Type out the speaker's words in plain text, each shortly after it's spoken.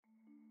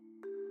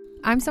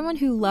I'm someone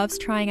who loves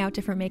trying out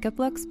different makeup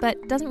looks,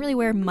 but doesn't really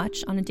wear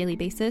much on a daily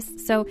basis,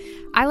 so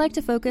I like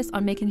to focus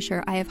on making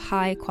sure I have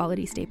high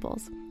quality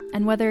staples.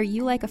 And whether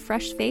you like a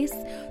fresh face,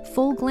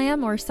 full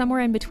glam, or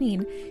somewhere in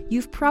between,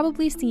 you've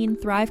probably seen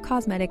Thrive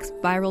Causemetics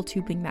Viral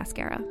Tubing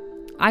Mascara.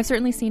 I've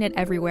certainly seen it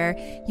everywhere.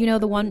 You know,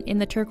 the one in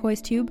the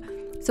turquoise tube?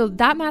 So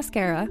that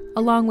mascara,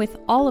 along with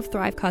all of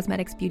Thrive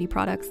Causemetics beauty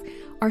products,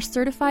 are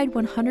certified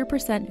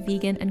 100%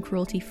 vegan and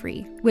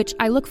cruelty-free, which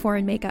I look for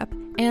in makeup,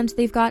 and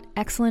they've got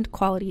excellent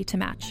quality to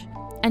match.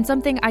 And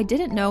something I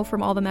didn't know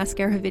from all the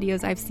mascara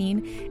videos I've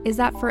seen is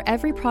that for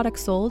every product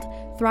sold,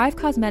 Thrive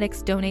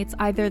Causemetics donates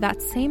either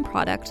that same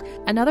product,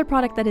 another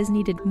product that is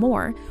needed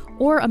more,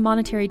 or a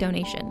monetary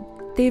donation.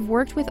 They've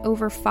worked with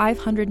over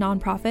 500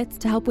 nonprofits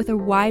to help with a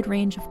wide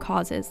range of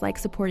causes like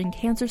supporting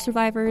cancer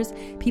survivors,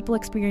 people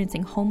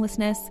experiencing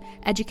homelessness,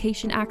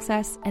 education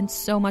access, and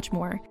so much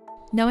more.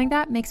 Knowing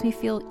that makes me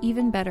feel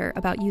even better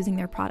about using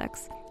their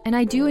products. And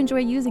I do enjoy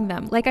using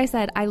them. Like I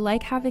said, I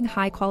like having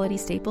high quality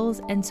staples,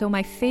 and so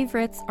my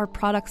favorites are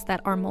products that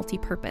are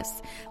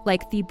multi-purpose,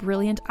 like the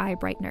Brilliant Eye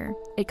Brightener.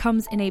 It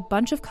comes in a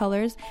bunch of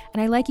colors,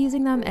 and I like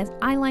using them as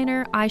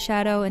eyeliner,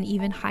 eyeshadow, and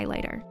even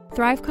highlighter.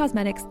 Thrive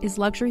Causemetics is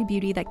luxury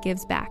beauty that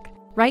gives back.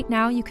 Right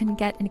now, you can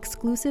get an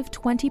exclusive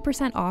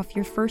 20% off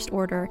your first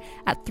order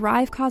at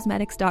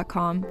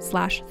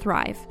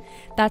thrivecausemetics.com/thrive.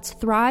 That's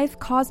Thrive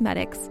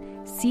Causemetics,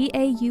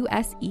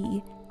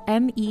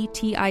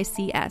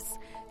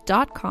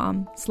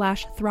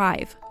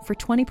 CAUSEMETICS.com/thrive for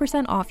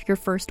 20% off your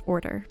first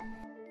order.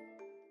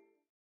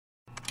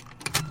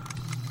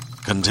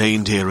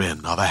 Contained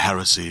herein are the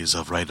heresies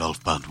of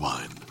Radolf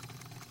Burntwine,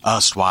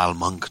 erstwhile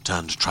monk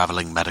turned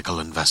traveling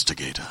medical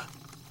investigator.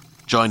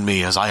 Join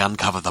me as I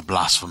uncover the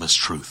blasphemous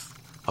truth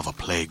of a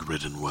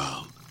plague-ridden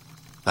world,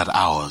 that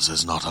ours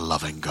is not a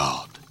loving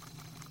God,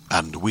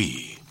 and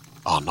we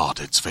are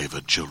not its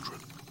favored children.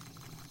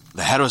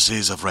 The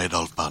heresies of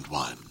Radolf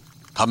Burntwine,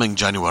 coming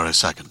January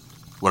 2nd,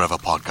 wherever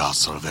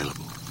podcasts are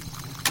available.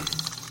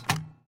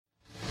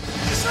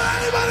 Is there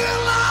anybody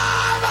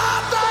alive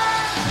out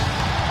there?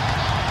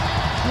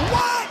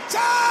 Watch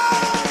out!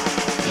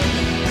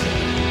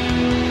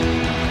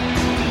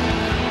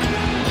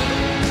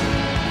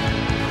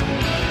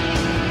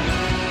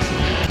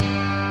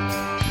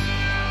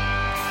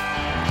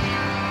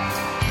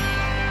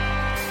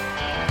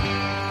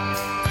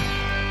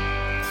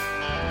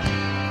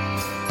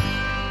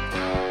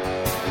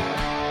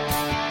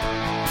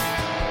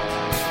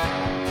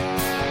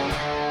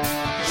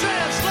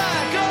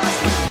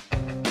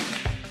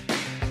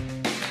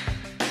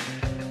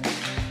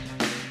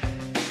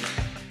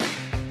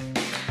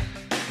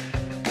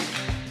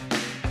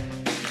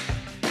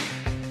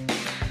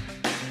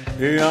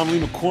 Hey, I'm Lee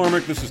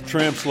McCormick. This is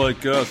Tramps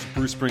Like Us,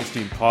 Bruce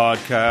Springsteen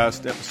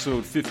podcast,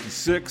 episode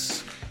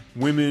 56,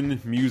 Women,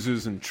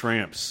 Muses, and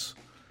Tramps.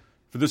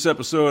 For this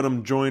episode,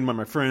 I'm joined by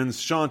my friends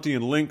Shanti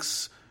and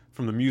Lynx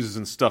from the Muses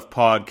and Stuff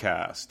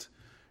podcast.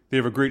 They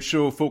have a great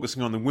show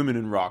focusing on the women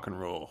in rock and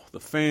roll, the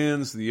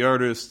fans, the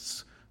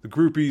artists, the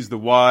groupies, the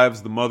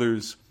wives, the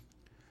mothers.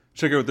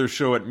 Check out their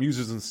show at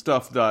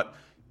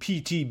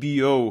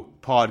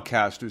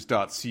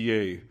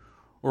musesandstuff.ptbopodcasters.ca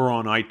or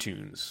on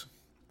iTunes.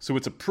 So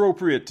it's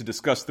appropriate to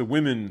discuss the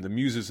women, the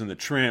muses, and the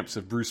tramps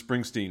of Bruce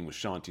Springsteen with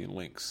Shanti and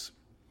Lynx.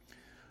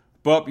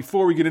 But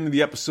before we get into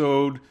the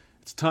episode,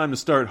 it's time to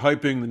start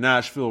hyping the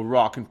Nashville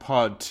Rockin'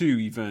 Pod 2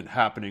 event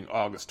happening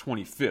August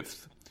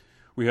 25th.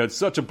 We had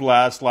such a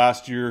blast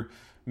last year,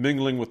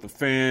 mingling with the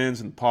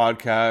fans and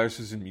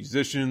podcasters and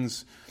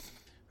musicians.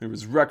 There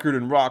was record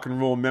and rock and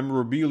roll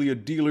memorabilia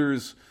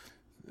dealers,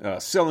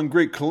 selling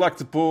great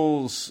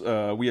collectibles.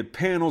 We had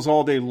panels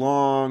all day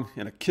long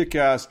and a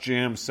kick-ass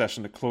jam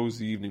session to close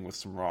the evening with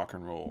some rock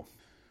and roll.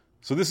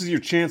 So this is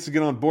your chance to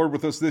get on board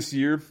with us this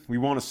year. We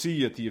want to see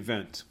you at the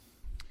event.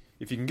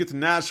 If you can get to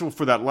Nashville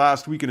for that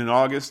last weekend in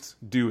August,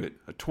 do it.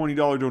 A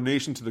 $20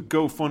 donation to the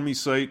GoFundMe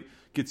site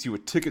gets you a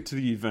ticket to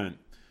the event.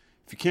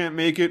 If you can't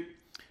make it,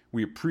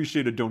 we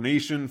appreciate a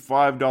donation,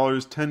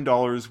 $5,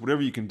 $10,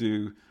 whatever you can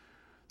do.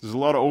 There's a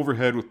lot of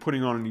overhead with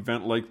putting on an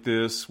event like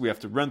this. We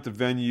have to rent the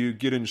venue,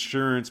 get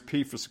insurance,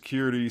 pay for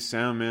security,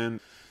 sound man.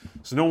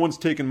 So no one's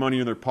taking money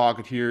in their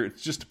pocket here.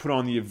 It's just to put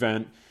on the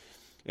event.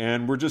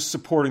 And we're just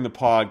supporting the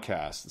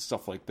podcast and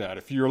stuff like that.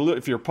 If you're a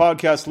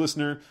podcast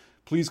listener,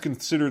 please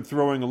consider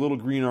throwing a little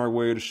green our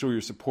way to show your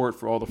support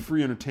for all the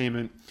free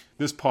entertainment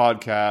this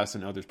podcast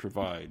and others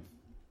provide.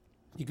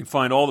 You can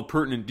find all the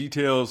pertinent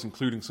details,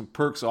 including some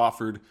perks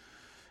offered,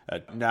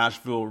 at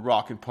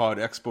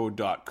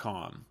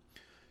NashvilleRockinPodExpo.com.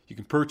 You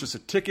can purchase a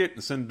ticket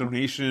and send a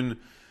donation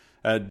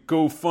at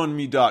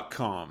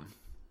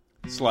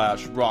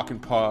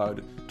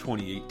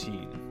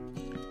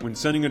GoFundMe.com/RockinPod2018. When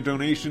sending a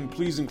donation,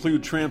 please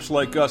include Tramps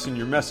Like Us in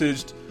your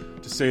message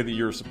to say that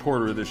you're a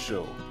supporter of this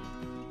show.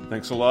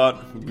 Thanks a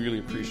lot. We really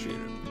appreciate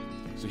it.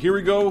 So here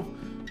we go.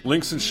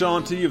 Lynx and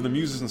Shanti of the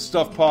Muses and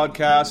Stuff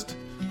podcast.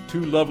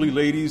 Two lovely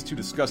ladies to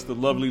discuss the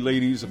lovely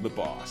ladies of the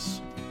boss.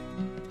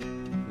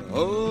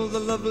 Oh, the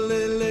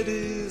lovely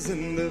ladies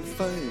in the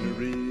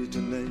finery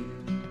tonight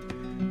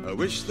I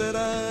wish that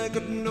I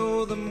could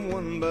know them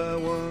one by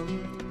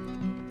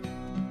one.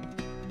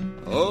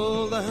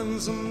 All the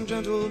handsome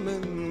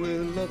gentlemen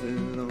with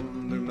loving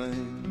on their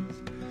minds,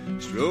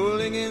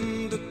 strolling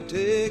in to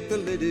take the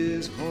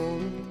ladies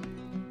home.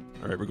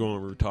 All right,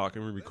 we're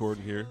talking, we're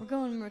recording here. We're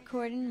going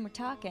recording, we're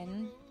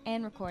talking,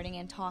 and recording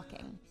and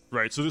talking.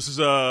 Right, so this is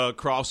a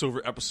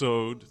crossover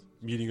episode,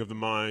 Meeting of the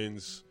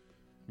Minds,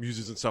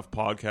 Muses and Stuff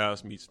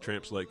podcast meets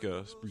Tramps Like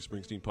Us, Bruce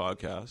Springsteen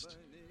podcast.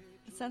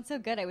 It sounds so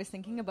good. I was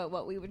thinking about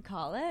what we would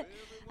call it,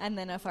 and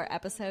then of our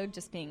episode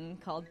just being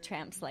called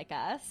Tramps Like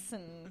Us,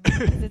 and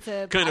 'cause it's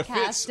a Kind of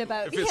podcast fits.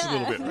 about It fits a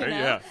little bit, right?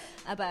 Yeah.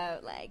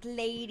 about like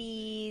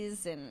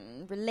ladies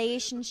and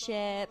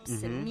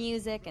relationships and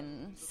music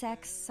and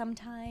sex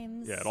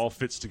sometimes. Yeah, it all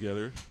fits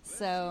together.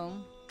 So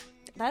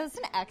that is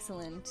an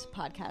excellent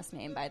podcast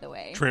name, by the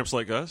way. Tramps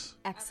Like Us?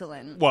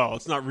 Excellent. Well,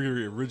 it's not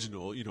really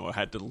original. You know, I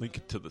had to link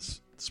it to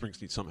this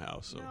Springsteen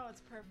somehow. So No,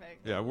 it's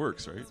perfect. yeah, it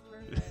works, right? It's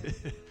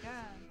perfect.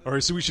 Yeah. All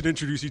right, so we should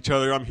introduce each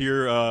other. I'm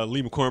here,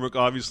 Lee McCormick,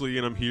 obviously,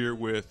 and I'm here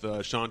with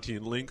Shanti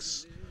and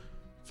Lynx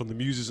from the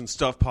Muses and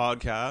Stuff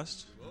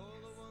podcast.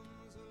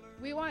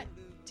 We want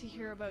to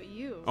hear about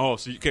you. Oh,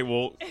 so okay,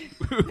 well,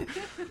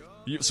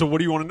 so what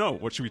do you want to know?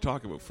 What should we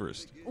talk about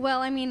first? Well,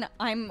 I mean,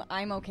 I'm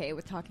okay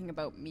with talking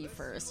about me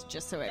first,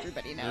 just so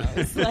everybody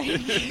knows. Like,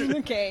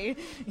 okay,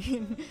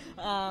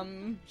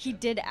 he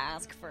did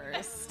ask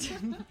first.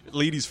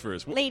 Ladies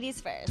first.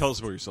 Ladies first. Tell us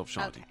about yourself,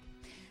 Shanti. Okay.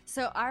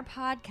 So our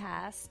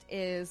podcast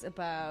is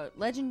about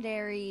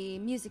legendary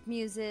music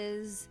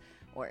muses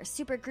or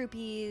super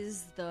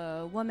groupies,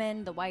 the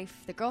woman, the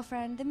wife, the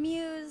girlfriend, the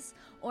muse,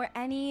 or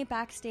any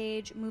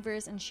backstage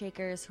movers and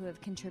shakers who have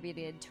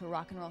contributed to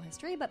rock and roll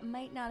history but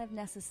might not have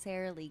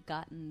necessarily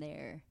gotten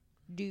their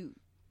due.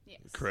 Yes.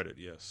 Credit,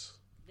 yes.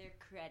 Their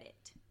credit.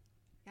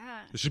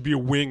 Yeah. There should be a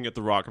wing at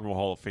the Rock and Roll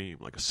Hall of Fame,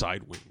 like a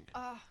side wing.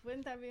 Oh,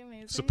 wouldn't that be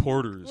amazing?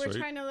 Supporters, We're right?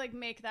 trying to like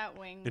make that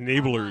wing.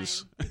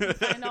 Enablers. online. You can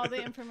find all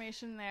the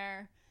information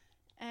there.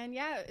 And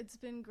yeah, it's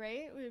been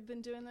great. We've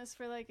been doing this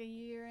for like a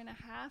year and a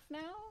half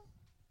now.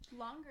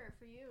 Longer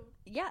for you.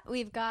 Yeah,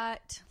 we've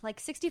got like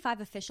 65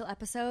 official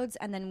episodes,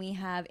 and then we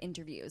have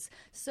interviews.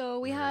 So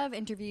we have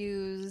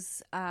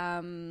interviews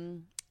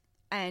and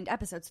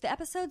episodes. The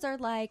episodes are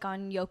like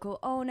on Yoko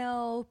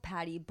Ono,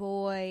 Patty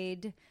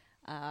Boyd,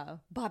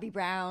 Bobby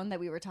Brown that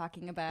we were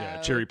talking about.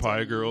 Yeah, Cherry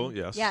Pie Girl,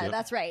 yes. Yeah, yep.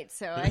 that's right.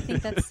 So I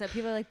think that's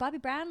people are like Bobby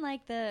Brown,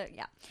 like the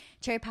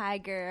Cherry Pie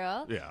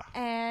Girl. Yeah.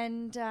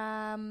 And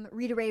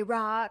Rita Ray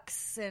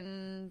Rocks,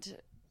 and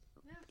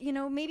you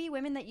know, maybe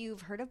women that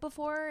you've heard of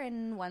before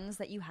and ones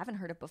that you haven't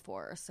heard of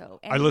before. So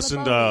I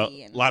listened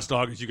last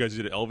August. You guys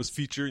did an Elvis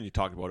feature, and you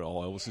talked about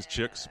all Elvis's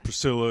chicks,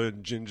 Priscilla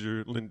and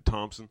Ginger, Linda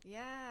Thompson.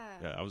 Yeah.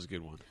 Yeah, that was a good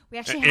one. We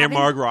actually and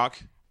Marg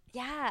Rock.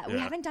 Yeah, we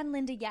haven't done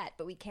Linda yet,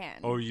 but we can.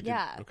 Oh, you did?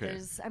 Yeah, Okay.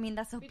 I mean,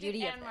 that's the We beauty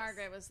did of Anne this.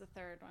 Margaret was the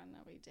third one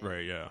that we did.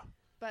 Right, yeah.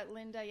 But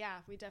Linda, yeah,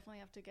 we definitely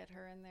have to get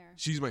her in there.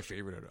 She's my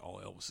favorite out of all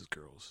Elvis's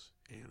girls.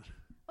 Anne.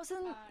 Oh, so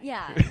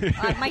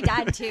then, my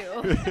dad too.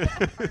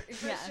 For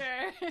Yeah.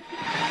 sure.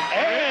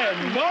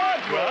 And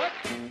Margaret.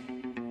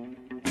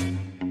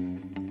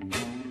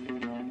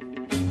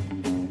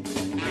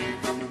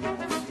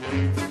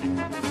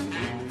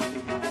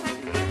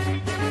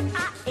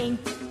 I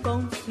ain't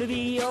gonna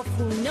be your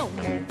fool no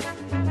more.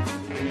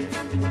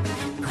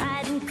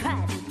 Cried and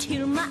cried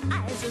until my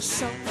eyes are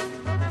sore.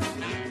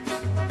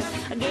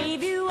 I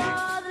gave you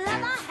all the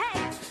love I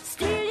had,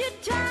 still you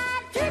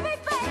tried to treat me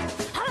bad.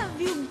 I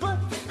love you, but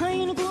I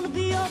ain't gonna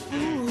be your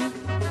fool.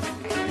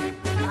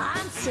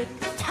 I'm sick,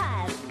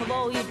 tired of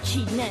all your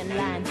cheating and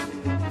lying.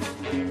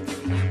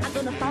 I'm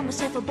gonna find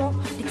myself a boy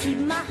to keep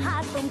my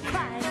heart from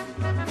crying.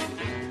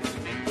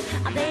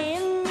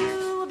 Then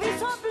you will be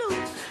so blue,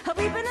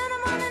 weeping in the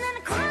morning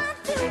and crying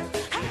too.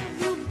 I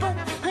love you, but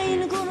I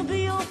ain't gonna be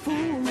your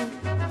fool.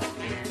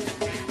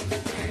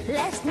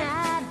 Last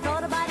night I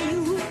thought about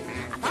you.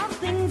 I thought of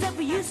things that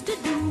we used to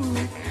do.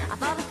 I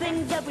thought of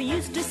things that we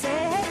used to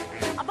say.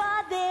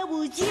 But there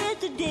was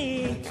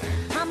yesterday.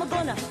 I'm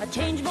gonna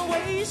change my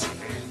ways.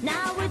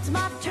 Now it's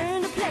my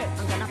turn to play.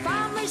 I'm gonna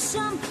find me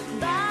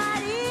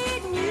somebody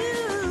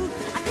new.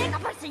 I think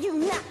I'm pressing you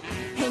now.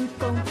 Ain't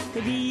gonna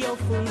be your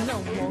fool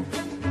no more.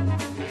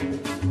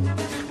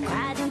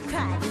 Cried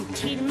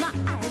until my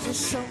eyes are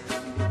sore.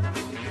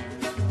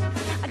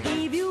 I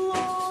gave you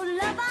all the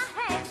love I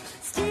had,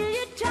 still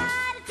you try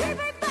to treat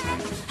me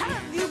bad. I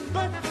love you,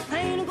 but I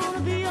ain't gonna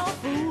be your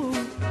fool.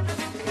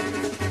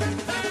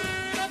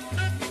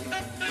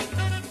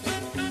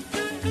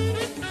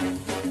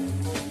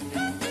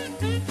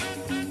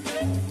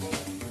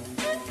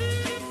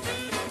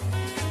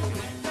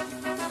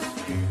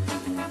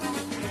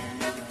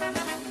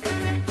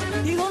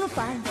 You're gonna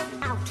find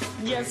out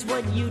just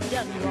what you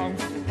done wrong.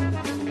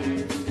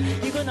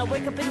 You're gonna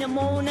wake up in the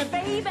morning,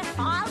 baby,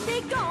 I'll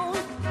be gone.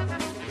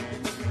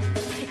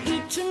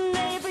 Each and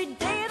every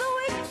day of the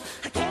week,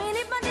 I can't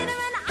eat my dinner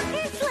and I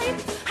can't sleep.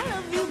 I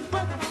love you,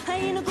 but I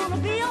ain't gonna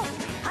be your.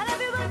 I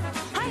love you, but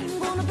I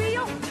ain't gonna be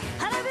your.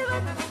 I love you,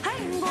 but I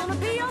ain't gonna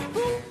be your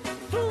fool,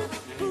 fool,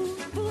 fool,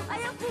 fool. I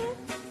am fool,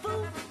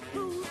 fool,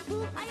 fool,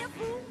 fool. I am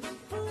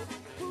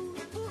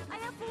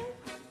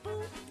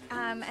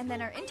And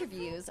then our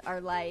interviews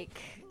are like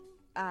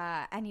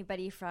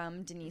anybody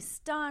from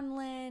Denise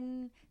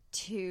Donlin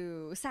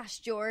to Sash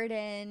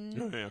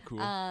Jordan. Oh, yeah, cool.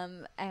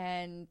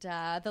 And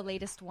the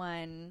latest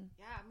one.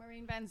 Yeah,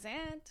 Maureen Van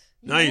Zandt.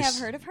 You may have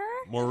heard of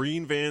her?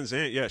 Maureen Van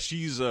Zandt. Yeah,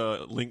 she's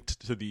linked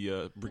to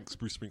the Bruce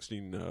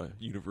Springsteen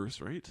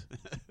universe, right?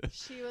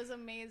 She was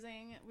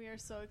amazing. We are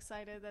so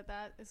excited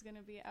that is going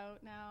to be out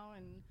now.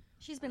 And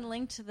she's been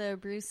linked to the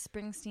Bruce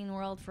Springsteen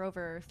world for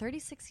over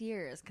 36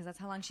 years, because that's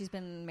how long she's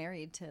been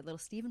married to little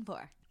Steven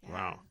for. Yeah,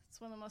 wow.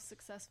 It's one of the most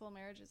successful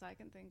marriages I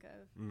can think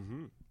of.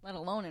 Mm-hmm. Let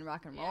alone in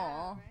rock and roll.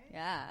 Right?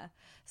 Yeah.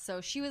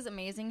 So she was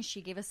amazing.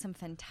 She gave us some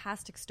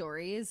fantastic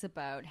stories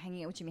about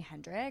hanging out with Jimi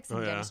Hendrix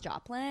and Janis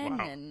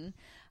Joplin,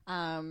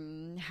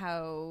 and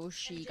how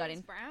she got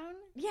in. Brown?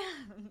 Yeah.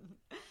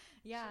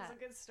 Yeah. There's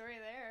a good story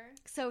there.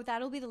 So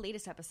that'll be the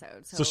latest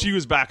episode. So she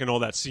was back in all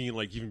that scene,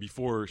 like even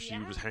before she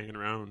was hanging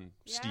around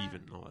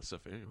Steven and all that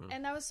stuff. Eh? Wow.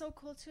 And that was so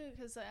cool too,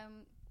 because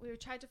we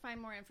tried to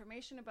find more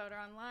information about her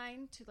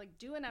online to like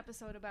do an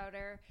episode about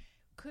her.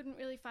 Couldn't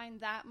really find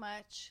that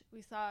much.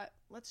 We thought,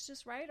 let's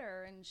just write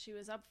her, and she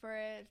was up for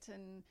it.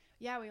 And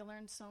yeah, we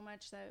learned so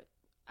much that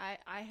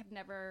I have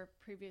never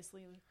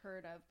previously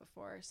heard of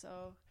before.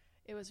 So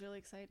it was really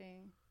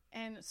exciting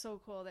and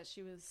so cool that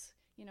she was,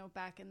 you know,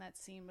 back in that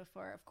scene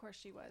before. Of course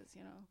she was,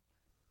 you know.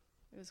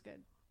 It was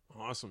good.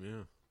 Awesome,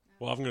 yeah.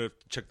 Well, I'm going to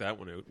check that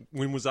one out.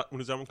 When does that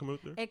one come out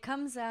there? It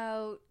comes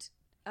out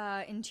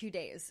in 2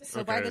 days.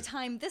 So by the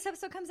time this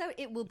episode comes out,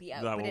 it will be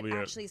out. But it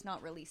actually is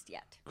not released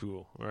yet.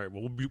 Cool. All right.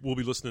 Well, we'll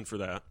be listening for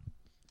that.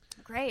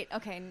 Great.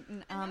 Okay.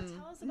 Now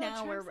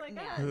we're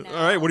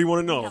all right. What do you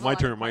want to know? My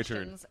turn.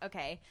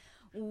 Okay.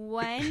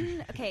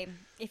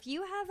 If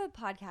you have a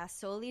podcast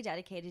solely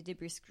dedicated to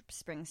Bruce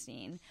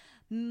Springsteen,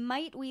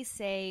 might we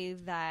say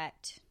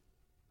that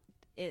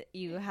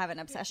you have an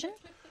obsession?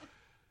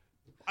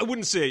 I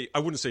wouldn't say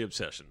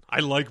obsession. I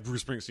like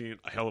Bruce Springsteen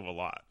a hell of a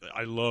lot.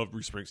 I love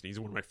Bruce Springsteen. He's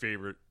one of my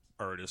favorite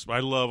artists. But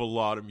I love a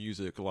lot of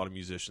music, a lot of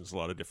musicians, a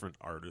lot of different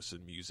artists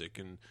and music.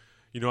 And,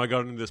 you know, I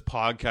got into this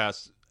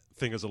podcast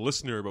thing as a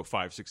listener about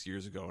 5-6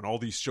 years ago. And all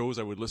these shows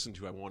I would listen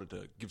to, I wanted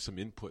to give some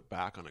input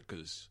back on it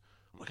because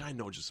I'm like, I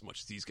know just as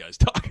much as these guys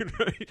talking,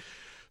 right?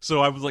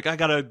 So I was like, I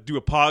got to do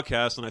a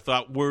podcast. And I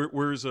thought,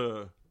 what's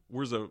a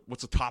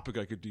topic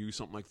I could do,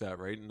 something like that,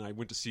 right? And I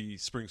went to see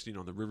Springsteen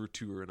on the River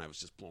Tour, and I was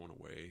just blown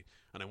away.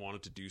 And I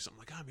wanted to do something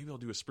like, maybe I'll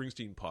do a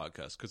Springsteen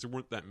podcast, because there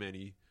weren't that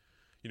many,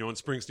 you know. And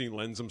Springsteen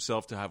lends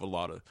himself to have a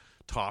lot of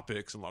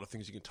topics and a lot of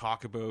things you can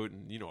talk about,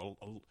 and you know,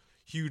 a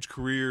huge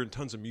career and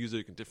tons of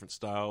music and different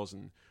styles,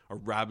 and a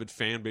rabid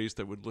fan base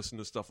that would listen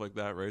to stuff like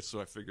that, right? So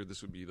I figured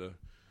this would be the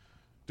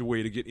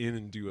way to get in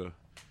and do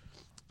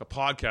a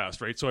podcast,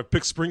 right? So I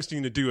picked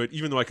Springsteen to do it,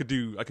 even though I could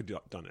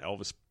have done an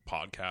Elvis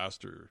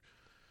podcast or.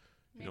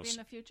 Maybe in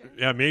the future.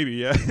 Yeah, maybe,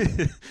 yeah.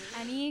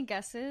 Any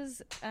guesses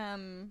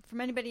from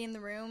anybody in the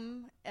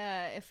room?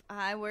 If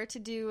I were to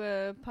do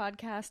a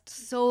podcast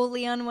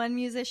solely on one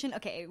musician,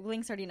 okay,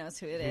 Lynx already knows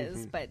who it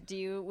is, but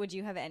would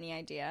you have any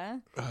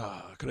idea?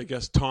 Could I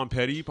guess Tom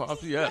Petty?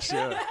 Possibly, yes,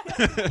 yeah.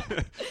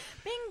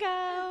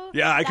 Bingo.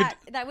 Yeah, I could.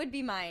 That would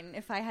be mine.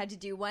 If I had to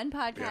do one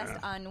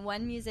podcast on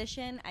one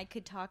musician, I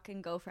could talk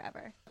and go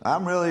forever.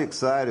 I'm really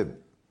excited.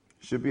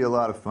 Should be a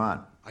lot of fun.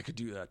 I could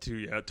do that too.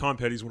 Yeah, Tom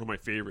Petty's one of my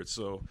favorites.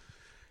 So.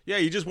 Yeah,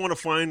 you just want to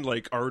find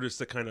like artists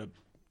that kind of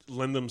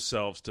lend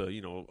themselves to, you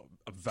know,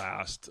 a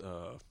vast,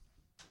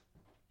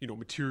 you know,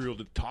 material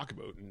to talk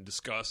about and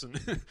discuss. And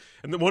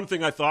and the one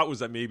thing I thought was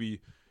that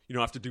maybe, you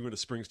know, after doing a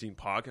Springsteen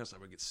podcast, I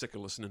would get sick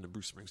of listening to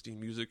Bruce Springsteen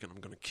music, and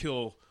I'm going to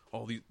kill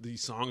all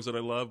these songs that I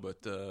love.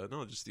 But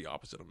no, just the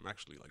opposite. I'm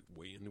actually like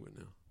way into it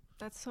now.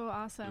 That's so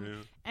awesome.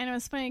 Yeah. And it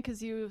was funny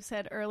because you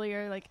said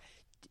earlier, like,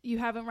 you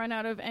haven't run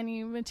out of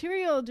any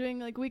material doing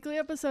like weekly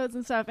episodes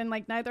and stuff, and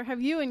like neither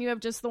have you, and you have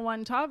just the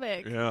one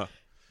topic. Yeah,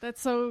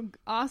 that's so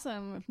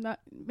awesome.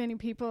 Not many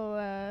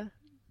people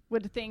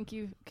would think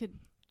you could,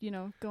 you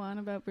know, go on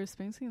about Bruce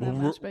Springsteen that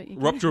much, but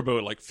we're up to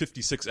about like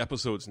 56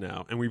 episodes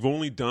now, and we've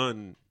only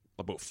done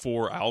about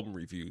 4 album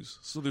reviews,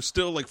 so there's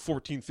still like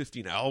 14,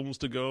 15 albums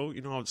to go. You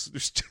know,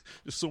 there's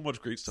so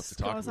much great stuff to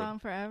talk about. Goes on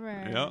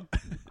forever. Yeah.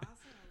 Awesome.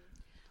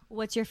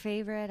 What's your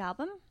favorite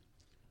album?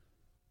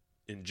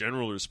 In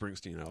general, or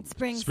Springsteen album?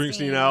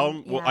 Springsteen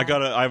album. Yeah. Well, I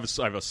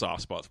have a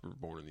soft spot for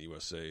Born in the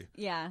USA.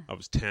 Yeah. I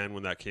was 10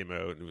 when that came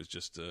out, and it was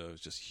just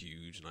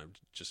huge, and I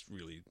just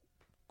really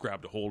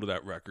grabbed a hold of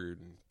that record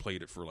and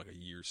played it for like a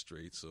year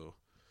straight. So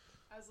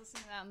I was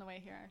listening to that on the way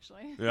here,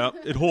 actually. Yeah,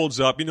 it holds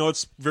up. You know,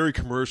 it's very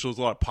commercial. There's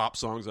a lot of pop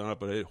songs on it,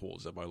 but it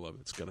holds up. I love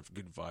it. It's got a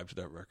good vibe to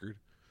that record.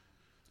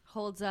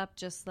 Holds up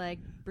just like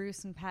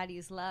Bruce and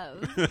Patty's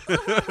love.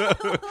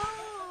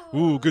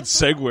 Ooh, good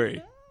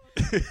segue.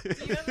 Do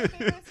you have a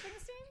favorite Springsteen?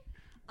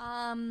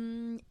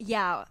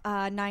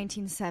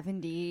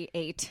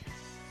 1978.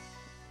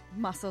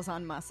 Muscles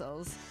on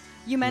Muscles.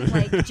 You meant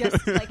like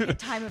just like the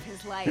time of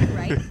his life,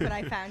 right? But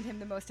I found him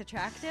the most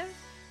attractive.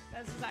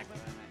 That's exactly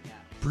what I meant, yeah.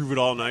 Prove It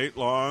All Night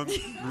Long.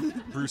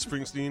 Bruce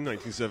Springsteen,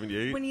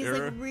 1978 when he's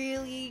era. like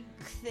really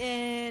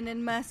thin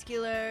and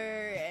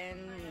muscular and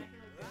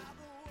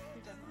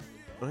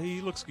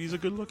He's a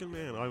good-looking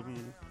man. He still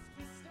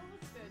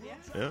looks good, yeah?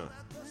 Yeah.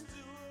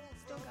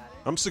 Still got it.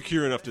 I'm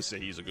secure enough to say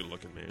he's a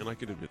good-looking man. I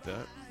can admit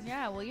that.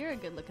 Yeah, well, you're a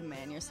good-looking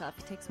man yourself.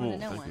 It takes one to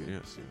know thank one.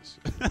 you.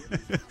 Yes.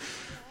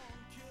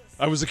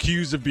 I was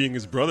accused of being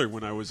his brother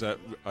when I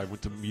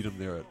went to meet him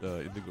there at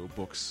Indigo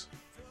Books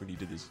when he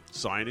did his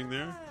signing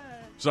there.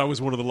 So I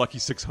was one of the lucky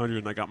 600,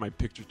 and I got my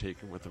picture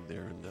taken with him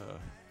there. And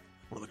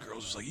one of the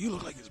girls was like, "You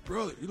look like his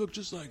brother. You look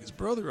just like his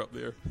brother up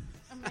there."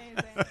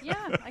 Amazing.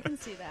 Yeah, I can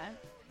see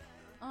that.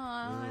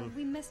 Aw,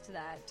 we missed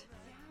that.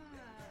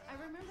 I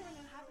remember when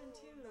it happened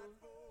too.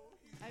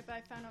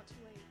 I found out too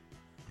late.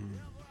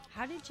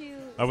 How did you...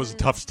 That was a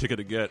tough ticket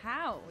to get.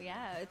 How?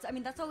 Yeah. I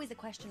mean, that's always a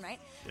question, right?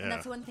 Yeah. And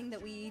that's one thing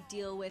that we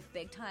deal with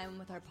big time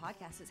with our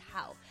podcast is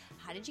how.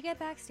 How did you get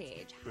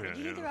backstage? How did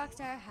you do the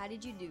Rockstar? How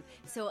did you do...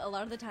 So a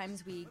lot of the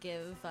times we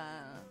give,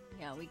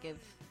 we give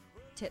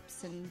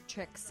tips and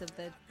tricks of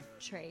the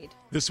trade.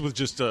 This was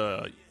just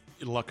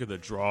luck of the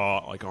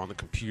draw, like on the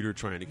computer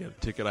trying to get a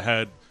ticket.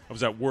 I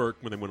was at work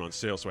when they went on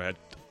sale, so I had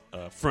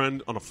a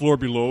friend on a floor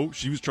below.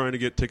 She was trying to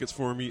get tickets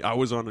for me. I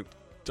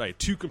had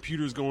 2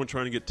 computers going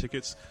trying to get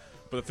tickets.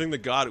 But the thing that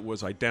got it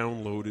was I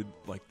downloaded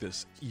like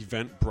this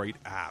Eventbrite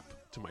app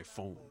to my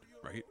phone,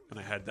 right? And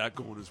I had that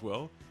going as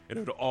well. And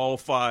out of all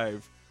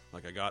 5,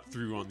 like I got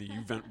through on the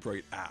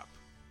Eventbrite app.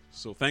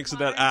 So thanks to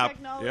that app,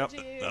 technology.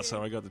 yep, that's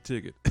how I got the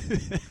ticket.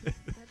 That's good.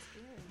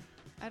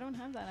 I don't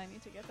have that. I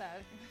need to get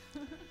that.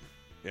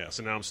 Yeah,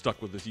 so now I'm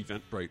stuck with this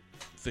Eventbrite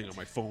thing on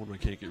my phone I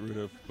can't get rid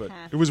of. But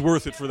it was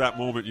worth it for that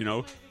moment, you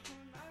know?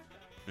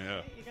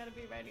 Yeah. You got to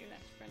be ready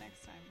for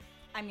next time.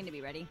 I'm going to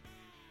be ready.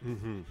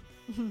 Mm-hmm.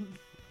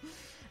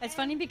 It's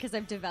funny because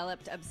I've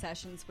developed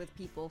obsessions with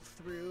people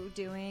through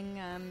doing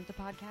the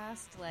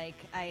podcast. Like,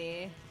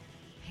 I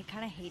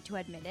kind of hate to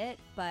admit it,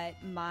 but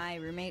my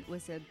roommate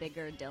was a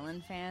bigger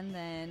Dylan fan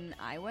than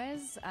I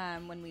was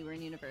when we were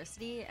in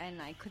university,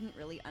 and I couldn't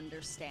really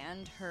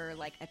understand her,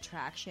 like,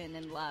 attraction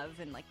and love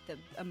and, like, the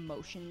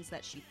emotions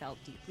that she felt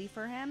deeply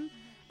for him,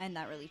 and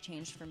that really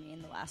changed for me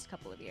in the last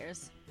couple of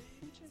years.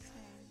 Interesting.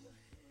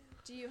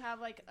 Do you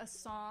have, like, a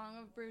song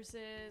of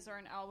Bruce's or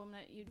an album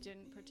that you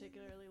didn't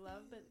particularly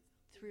love, but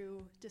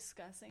through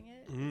discussing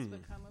it, it's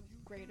become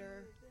a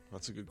greater...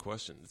 That's a good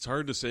question. It's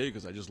hard to say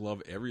because I just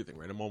love everything,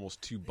 right? I'm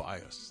almost too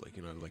biased. Like,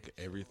 I like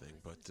everything.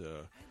 But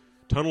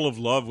Tunnel of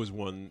Love was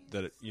one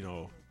that,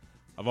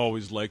 I've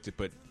always liked it.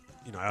 But,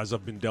 as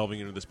I've been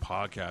delving into this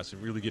podcast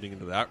and really getting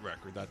into that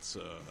record, that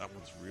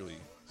one's really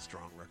a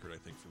strong record, I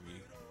think, for me.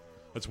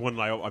 That's one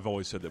I've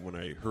always said that when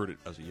I heard it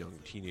as a young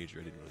teenager,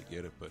 I didn't really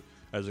get it. But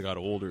as I got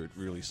older, it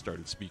really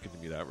started speaking to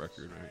me, that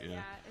record. Right?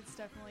 Yeah, it's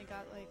definitely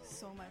got, like,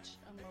 so much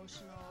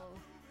emotional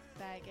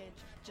baggage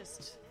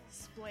just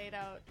splayed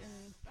out,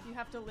 and you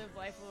have to live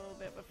life a little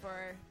bit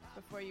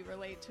before you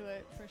relate to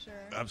it, for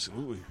sure.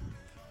 Absolutely.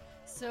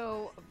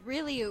 So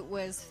really it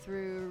was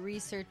through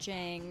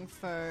researching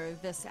for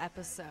this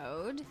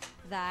episode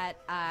that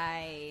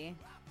I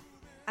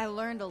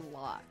learned a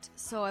lot.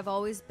 So I've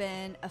always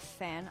been a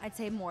fan. I'd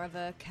say more of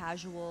a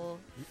casual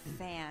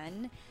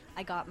fan.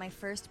 I got my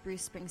first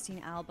Bruce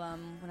Springsteen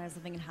album when I was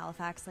living in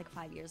Halifax like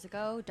 5 years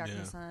ago,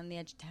 Darkness on the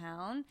Edge of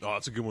Town. Oh,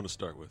 that's a good one to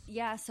start with.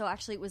 Yeah, so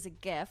actually it was a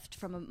gift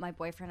from my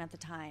boyfriend at the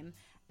time,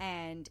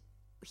 and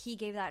he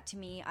gave that to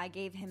me. I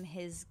gave him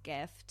his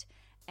gift,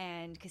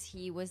 and because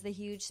he was the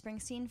huge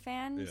Springsteen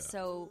fan. Yeah.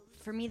 So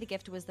for me, the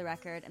gift was the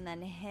record, and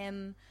then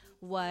him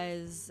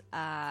was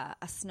a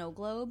snow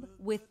globe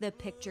with the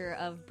picture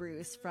of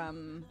Bruce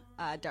from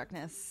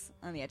Darkness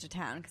on the Edge of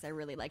Town, because I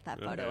really liked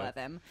that photo of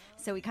him.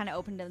 So we kind of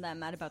opened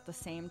them at about the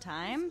same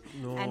time,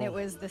 and it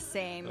was the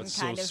same That's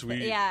kind so of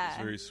sweet. yeah, It's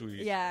very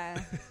sweet.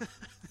 Yeah.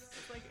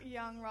 It's like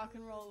young rock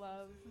and roll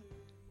love.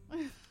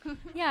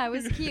 Yeah, it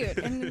was cute.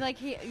 And like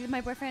my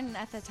boyfriend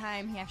at the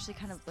time, he actually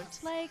kind of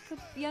looked like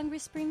young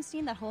Bruce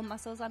Springsteen, that whole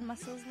muscles on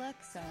muscles look.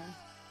 So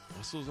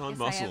muscles on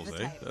Guess I have muscles,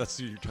 the eh? type. That's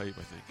your type,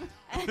 I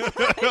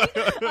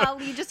think.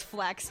 Well, you just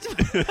flexed.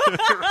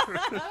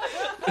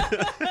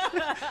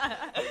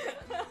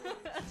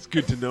 It's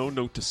good to know.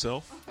 Note to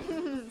self.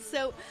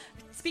 So,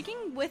 speaking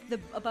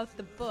about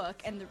the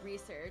book and the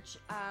research,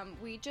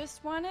 we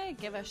just want to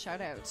give a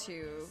shout out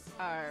to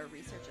our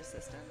research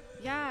assistant.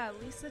 Yeah,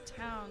 Lisa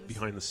Towns.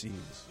 Behind the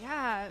scenes.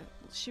 Yeah,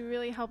 she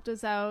really helped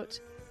us out.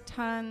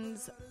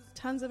 Tons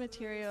of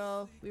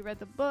material. We read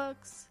the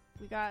books.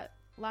 We got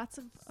lots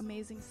of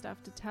amazing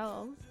stuff to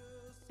tell.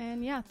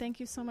 And yeah, thank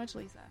you so much,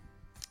 Lisa.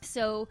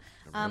 So,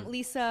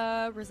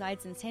 Lisa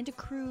resides in Santa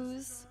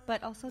Cruz,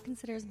 but also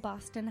considers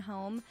Boston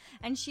home.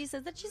 And she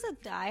says that she's a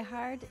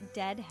diehard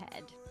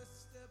Deadhead.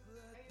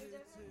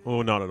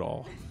 Oh, not at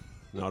all.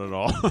 Not at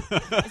all.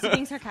 Is it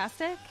being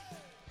sarcastic?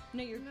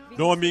 No, you're.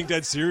 No, I'm being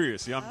dead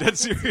serious. Yeah, I'm dead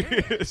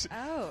serious.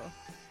 Oh.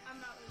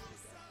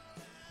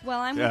 Well,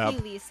 I'm with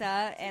you,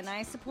 Lisa, and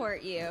I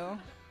support you.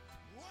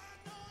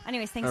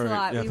 Anyways, thanks All right. a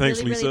lot. Yeah, we thanks,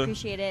 really, Lisa. really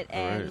appreciate it, All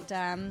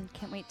and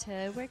can't wait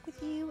to work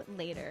with you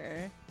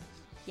later.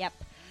 Yep.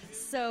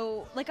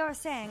 So, like I was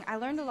saying, I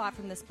learned a lot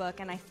from this book,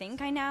 and I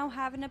think I now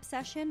have an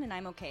obsession, and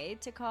I'm okay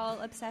to call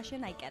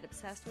obsession. I get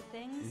obsessed with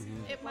things.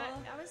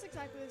 I was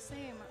exactly the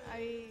same.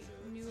 I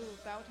knew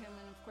about him,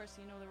 and of course,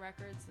 you know the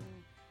records,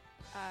 and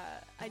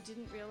I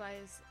didn't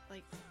realize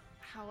like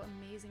how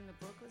amazing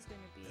the book was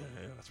going to be.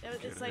 Yeah, that's pretty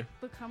good, It's like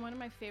become one of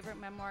my favorite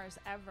memoirs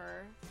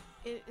ever.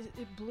 It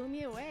blew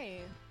me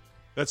away.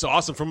 That's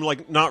awesome. From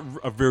like not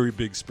a very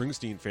big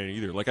Springsteen fan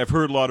either. Like I've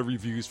heard a lot of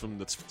reviews from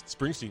the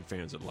Springsteen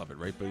fans that love it,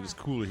 right? But it was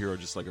cool to hear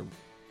just like a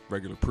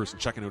regular person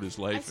checking out his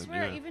life. I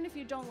swear, and, even if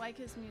you don't like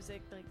his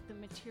music, like the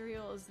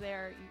material is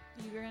there.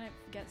 You're gonna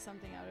get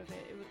something out of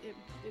it.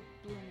 It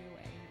blew me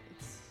away.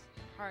 It's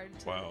hard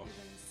to even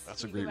that's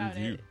a speak great about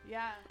review. it.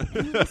 Yeah.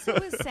 And Lisa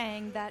was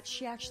saying that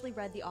she actually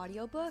read the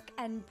audiobook,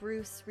 and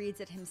Bruce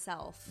reads it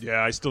himself.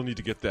 Yeah, I still need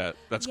to get that.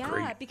 That's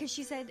great. Yeah, because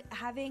she said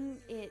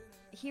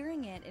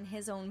hearing it in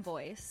his own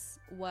voice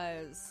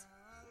was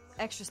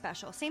extra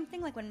special. Same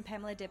thing like when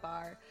Pamela Des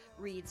Barres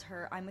reads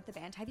her I'm With the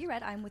Band. Have you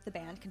read I'm With the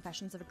Band,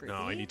 Confessions of a Groupie?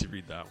 No, I need to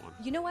read that one.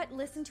 You know what?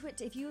 Listen to it.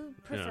 If you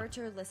prefer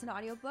to listen to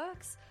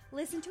audiobooks,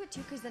 listen to it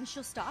too, because then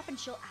she'll stop and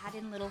she'll add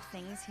in little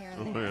things here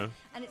and there. Yeah.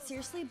 And it's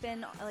seriously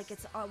been like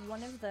it's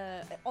one of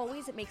the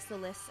always it makes the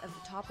list of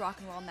the top rock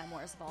and roll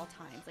memoirs of all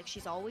times. Like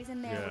she's always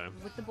in there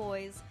with the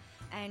boys.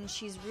 And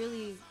she's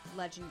really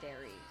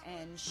legendary,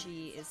 and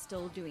she is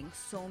still doing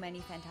so many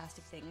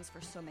fantastic things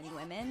for so many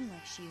women.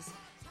 Like she's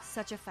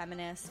such a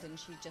feminist, and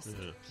she just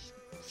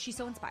she's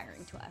so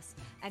inspiring to us.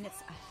 And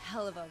it's a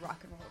hell of a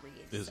rock and roll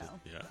read. Is it?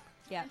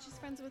 Yeah. And she's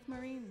friends with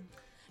Maureen.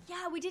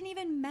 Yeah, we didn't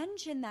even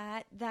mention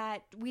that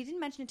we didn't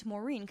mention it to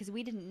Maureen because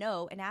we didn't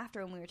know. And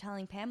after, when we were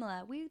telling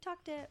Pamela, we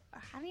talked to I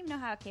don't even know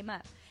how it came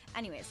up.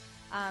 Anyways,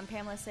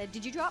 Pamela said,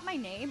 "Did you drop my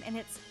name?" And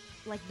it's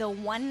like the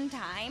one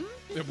time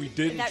that we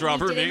didn't that drop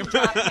we her didn't name.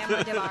 drop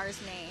Pamela Des Barres'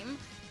 name.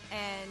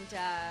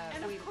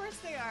 And of course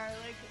they are,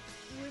 like,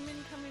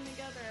 women coming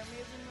together,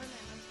 amazing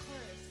women, of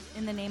course.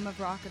 In the name of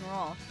rock and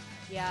roll.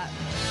 Yeah.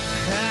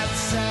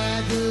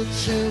 Outside the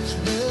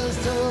church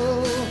bells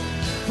toll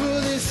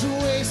for this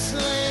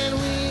wasteland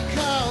we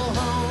call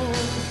home.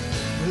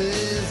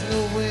 There's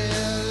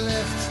nowhere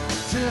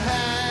left to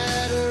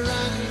hide or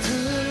run to.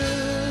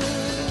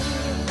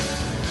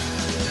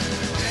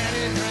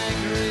 Daddy drank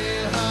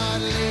real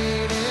hard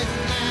late at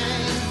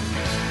night.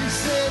 He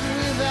said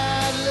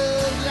without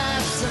love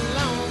life's a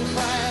long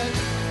fight.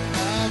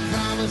 I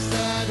promised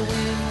I'd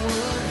win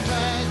one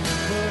fight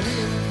for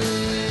him.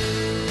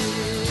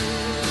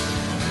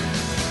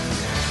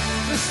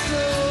 The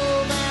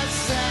storm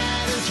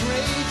outside is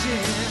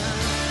raging.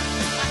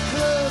 I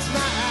close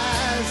my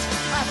eyes.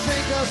 I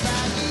think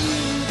about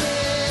you,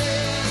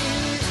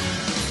 babe.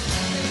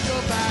 Think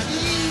about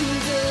you,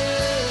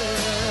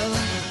 girl.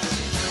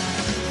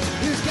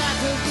 There's got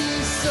to be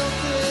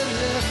something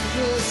left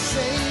for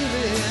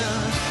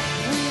saving.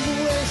 We've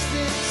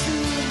wasted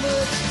too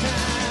much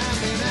time,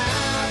 and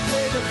I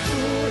played the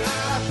fool.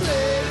 I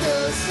played the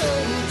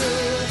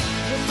soldier.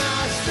 But my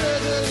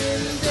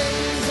struggling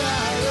days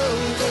are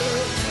over.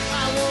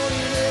 I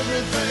wanted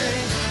everything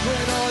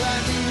when all I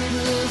needed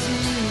was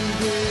you,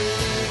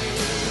 babe.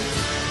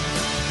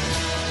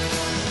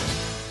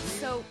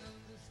 So,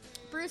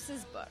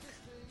 Bruce's book,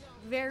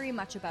 very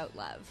much about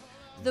love.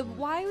 The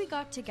why we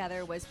got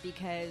together was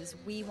because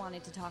we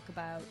wanted to talk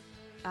about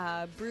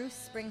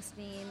Bruce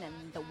Springsteen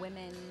and the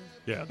women.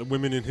 Yeah, the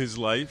women in his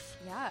life.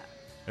 Yeah.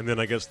 And then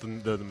I guess the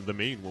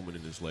main woman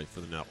in his life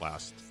for the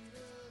last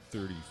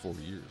 30,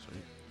 40 years,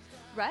 right?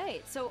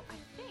 Right. So I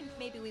think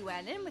maybe we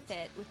went in with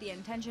it with the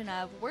intention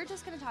of we're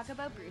just going to talk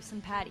about Bruce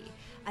and Patty.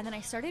 And then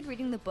I started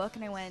reading the book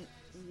and I went,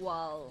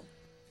 well,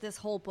 this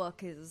whole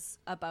book is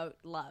about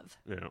love.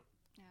 Yeah.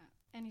 Yeah.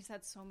 And he's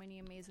had so many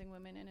amazing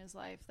women in his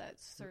life that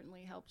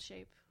certainly helped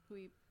shape who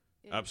he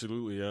is.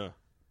 Absolutely, yeah.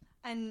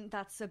 And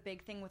that's a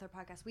big thing with our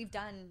podcast. We've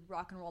done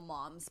rock and roll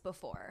moms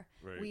before.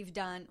 Right.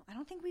 I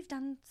don't think we've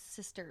done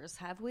sisters,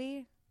 have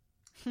we?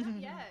 Not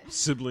yet.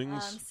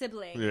 Siblings.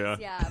 Siblings, Yeah.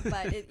 yeah.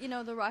 But,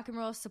 the rock and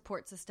roll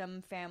support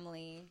system,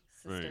 family,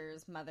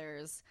 sisters,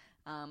 mothers,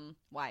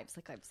 wives,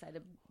 like I've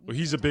said. Well,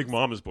 he's a big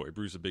mama's boy.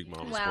 Bruce is a big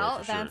mama's boy, Well,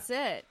 for sure. that's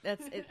it.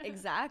 That's it.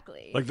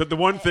 Exactly. Like the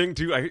one thing,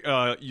 too,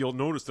 you'll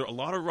notice there a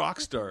lot of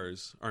rock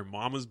stars are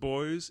mama's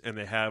boys, and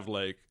they've had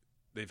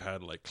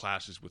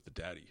clashes with the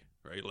daddy.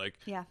 Right, like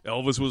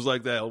Elvis was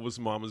like that. Elvis,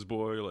 mama's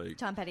boy, like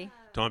Tom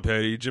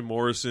Petty, Jim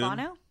Morrison,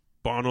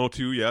 Bono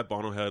too. Yeah,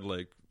 Bono had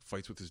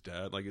fights with his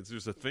dad. Like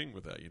there's a thing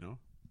with that,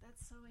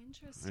 That's so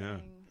interesting. Yeah.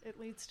 It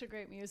leads to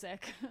great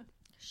music.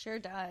 Sure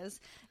does.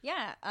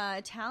 Yeah,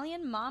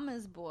 Italian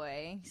mama's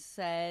boy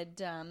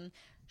said,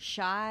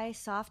 shy,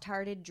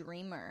 soft-hearted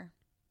dreamer.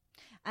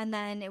 And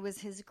then it was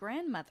his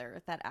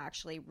grandmother that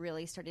actually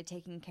really started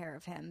taking care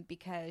of him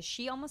because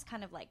she almost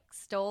kind of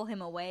stole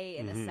him away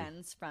in a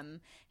sense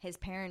from his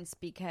parents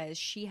because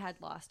she had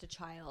lost a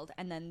child.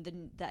 And then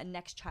the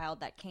next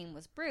child that came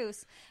was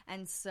Bruce.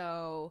 And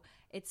so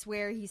it's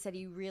where he said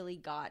he really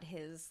got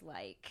his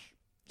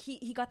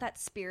he got that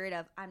spirit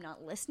of I'm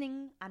not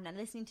listening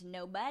to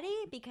nobody,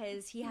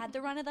 because he had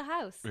the run of the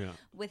house. Yeah.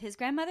 With his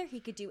grandmother, he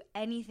could do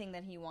anything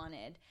that he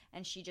wanted,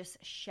 and she just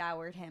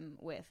showered him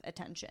with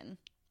attention.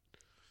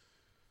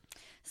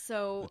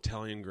 So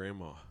Italian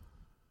grandma.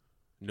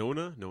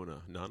 Nonna?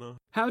 Nana?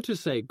 How to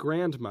say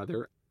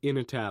grandmother in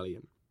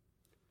Italian.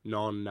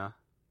 Nonna.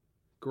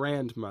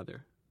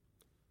 Grandmother.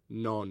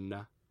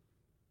 Nonna.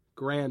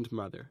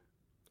 Grandmother.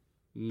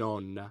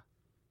 Nonna.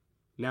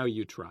 Now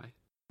you try.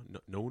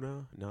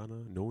 Nona?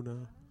 Nana?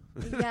 Nona?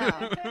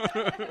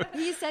 yeah,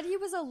 he said he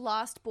was a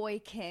lost boy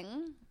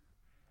king,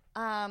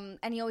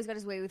 and he always got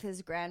his way with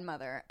his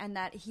grandmother, and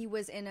that he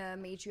was in a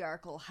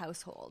matriarchal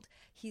household.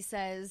 He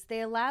says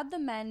they allowed the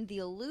men the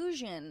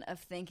illusion of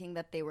thinking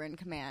that they were in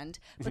command,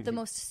 but the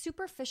most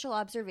superficial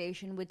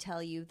observation would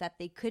tell you that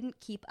they couldn't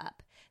keep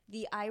up.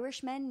 The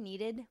Irishmen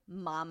needed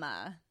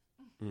mama.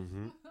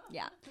 Mm-hmm.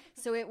 Yeah.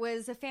 So it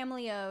was a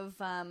family of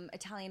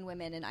Italian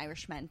women and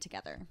Irish men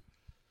together.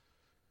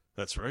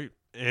 That's right.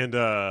 And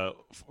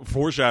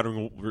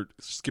foreshadowing, we're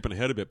skipping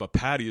ahead a bit, but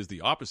Patty is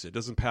the opposite.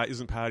 Isn't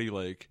Patty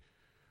like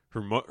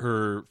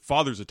her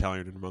father's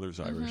Italian and her mother's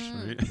Irish,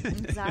 right?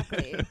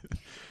 Exactly.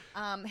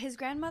 His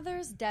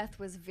grandmother's death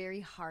was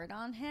very hard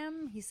on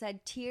him. He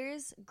said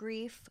tears,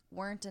 grief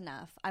weren't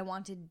enough. I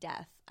wanted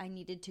death. I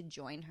needed to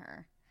join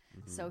her.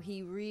 So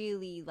he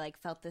really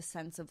felt this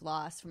sense of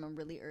loss from a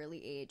really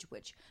early age,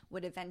 which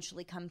would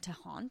eventually come to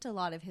haunt a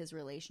lot of his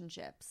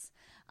relationships.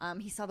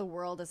 He saw the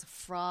world as a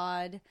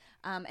fraud,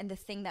 and the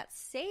thing that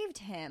saved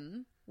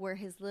him were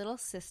his little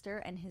sister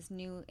and his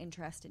new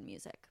interest in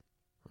music.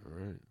 All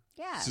right.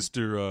 Yeah.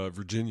 Sister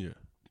Virginia.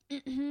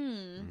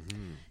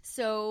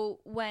 So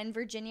when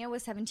Virginia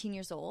was 17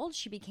 years old,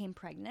 she became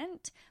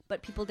pregnant,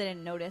 but people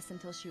didn't notice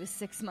until she was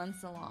 6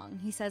 months along.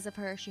 He says of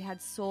her, she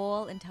had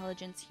soul,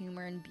 intelligence,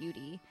 humor, and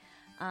beauty.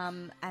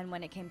 And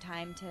when it came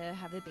time to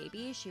have the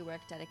baby, she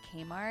worked at a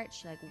Kmart.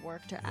 She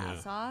worked her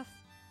ass off,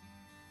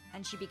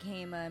 and she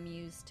became a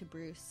muse to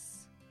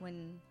Bruce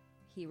when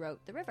he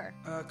wrote The River.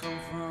 I come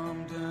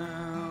from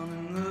down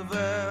in the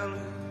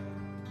valley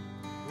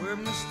where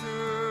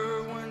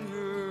Mr. when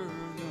you're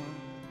young,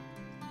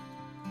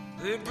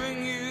 they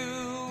bring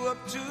you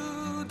up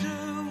to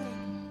do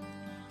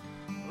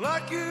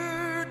like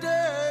your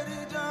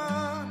daddy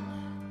done.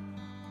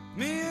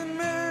 Me and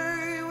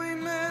Mary, we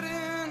met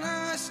in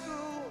high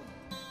school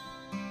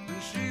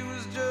when she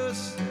was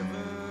just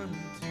 17.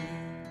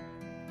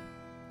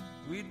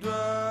 We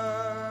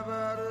drive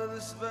out of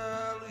this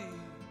valley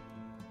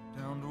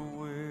down to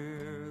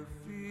where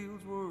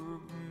fields were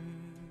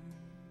green.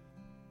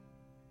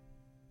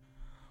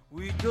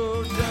 We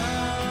go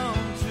down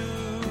to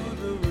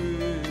the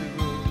river,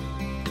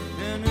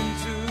 and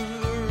into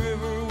the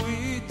river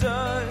we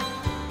dive.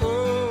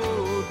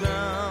 Oh,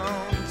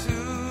 down to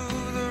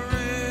the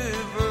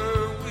river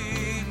we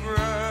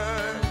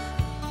ride.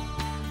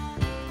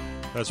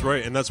 That's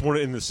right, and that's one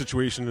in the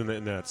situation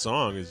in that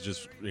song is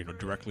just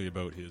directly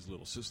about his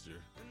little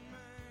sister,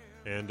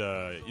 and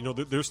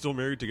they're still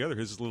married together.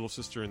 His little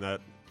sister and the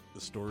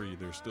story,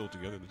 they're still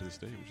together to this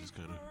day, which is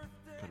kind of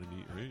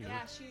neat, right?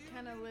 Yeah, she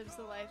kind of lives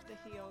the life that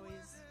he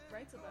always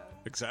writes about.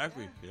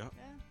 Exactly. Yeah.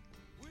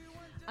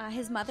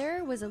 His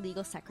mother was a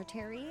legal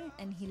secretary,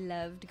 and he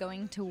loved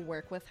going to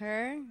work with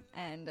her,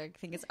 and I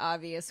think it's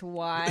obvious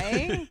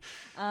why.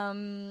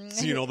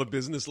 Seeing all the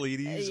business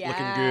ladies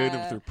looking good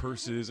with their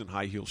purses and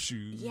high heel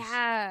shoes.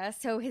 Yeah,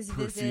 so his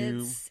Perfume.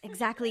 visits,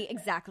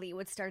 exactly,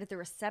 would start at the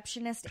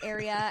receptionist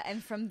area,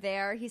 and from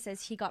there, he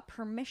says he got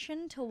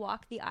permission to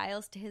walk the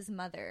aisles to his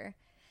mother.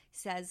 He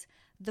says,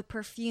 the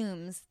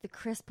perfumes, the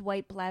crisp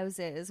white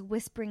blouses,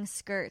 whispering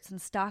skirts and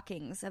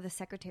stockings of the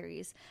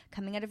secretaries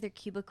coming out of their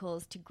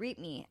cubicles to greet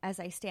me as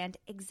I stand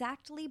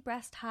exactly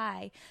breast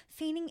high,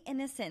 feigning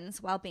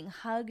innocence while being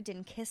hugged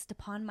and kissed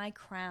upon my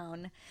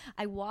crown.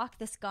 I walk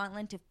this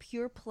gauntlet of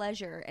pure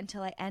pleasure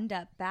until I end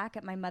up back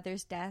at my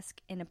mother's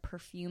desk in a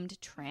perfumed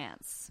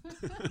trance.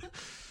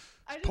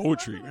 I just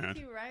Poetry, love the way man.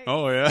 he writes.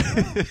 Oh, yeah.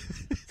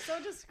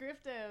 So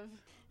descriptive.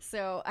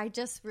 So I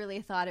just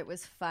really thought it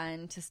was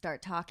fun to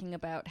start talking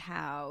about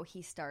how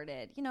he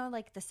started,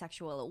 the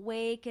sexual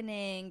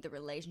awakening, the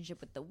relationship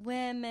with the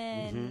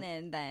women,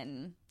 and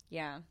then,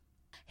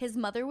 His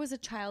mother was a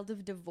child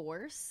of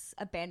divorce,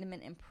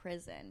 abandonment, and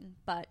prison,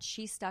 but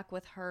she stuck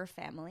with her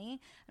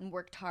family and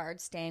worked hard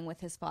staying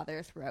with his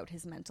father throughout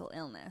his mental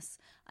illness.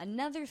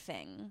 Another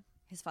thing,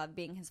 his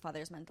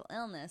father's mental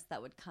illness,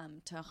 that would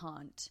come to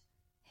haunt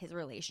his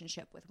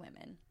relationship with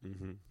women.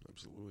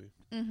 Absolutely.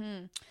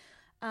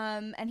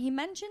 And he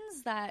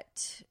mentions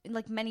that,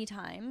 many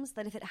times,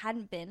 that if it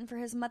hadn't been for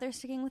his mother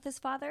sticking with his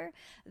father,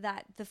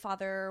 that the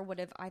father would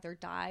have either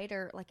died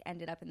or,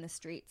 ended up in the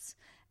streets.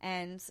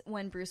 And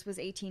when Bruce was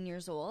 18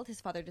 years old,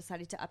 his father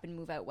decided to up and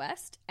move out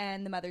west,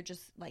 and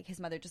his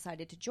mother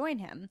decided to join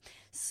him.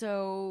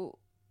 So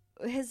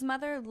his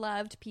mother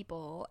loved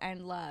people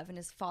and love, and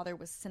his father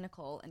was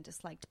cynical and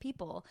disliked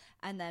people.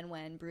 And then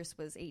when Bruce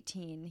was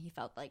 18, he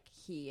felt like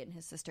he and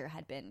his sister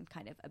had been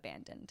kind of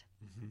abandoned.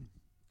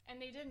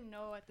 And they didn't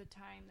know at the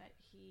time that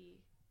he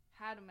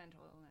had a mental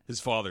illness. His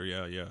father,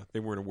 yeah. They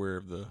weren't aware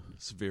of the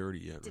severity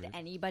yet. Did right?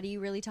 anybody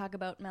really talk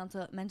about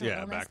mental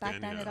Yeah, illness back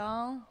then yeah. at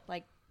all?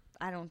 Like,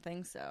 I don't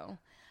think so.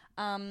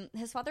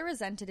 His father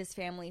resented his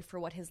family for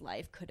what his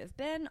life could have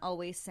been,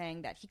 always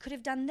saying that he could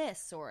have done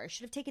this or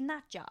should have taken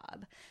that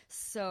job.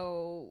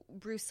 So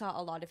Bruce saw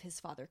a lot of his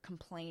father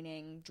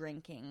complaining,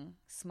 drinking,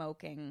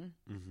 smoking.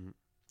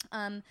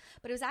 But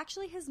it was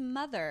actually his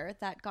mother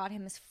that got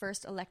him his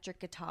first electric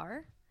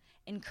guitar,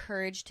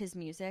 encouraged his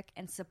music,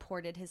 and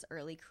supported his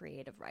early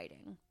creative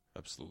writing.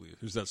 Absolutely.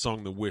 There's that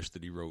song, The Wish,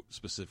 that he wrote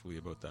specifically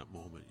about that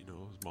moment. You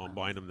know, his mom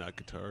buying him that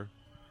guitar.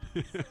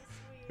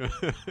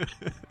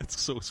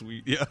 It's so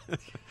sweet, yeah.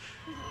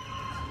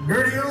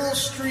 Dirty old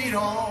street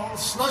all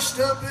slushed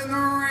up in the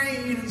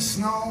rain and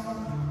snow.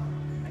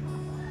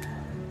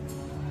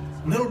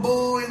 Little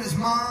boy and his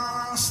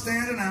mom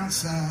standing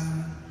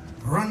outside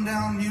a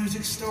rundown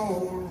music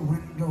store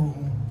window.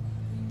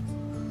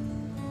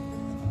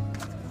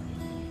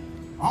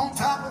 On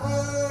top of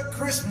a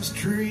Christmas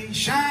tree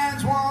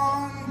shines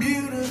one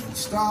beautiful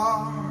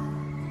star,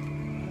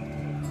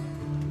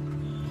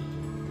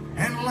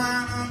 and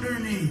lying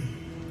underneath,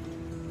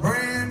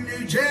 brand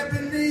new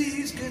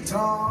Japanese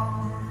guitar.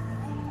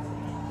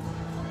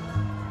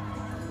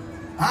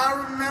 I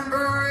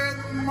remember in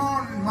the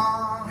morning,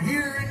 Ma,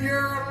 hearing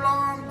your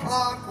alarm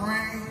clock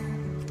ring.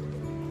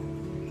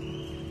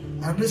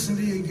 I'd listen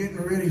to you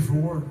getting ready for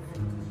work.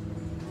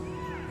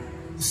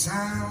 The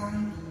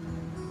sound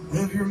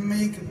of your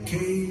makeup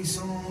case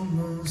on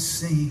the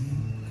sink.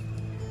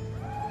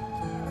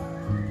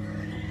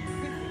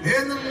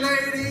 And the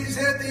ladies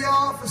at the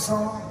office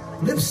all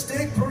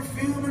lipstick,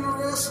 perfume, and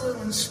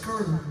rustling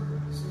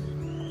skirts.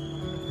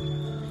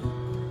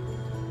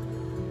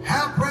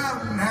 How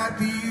proud and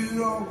happy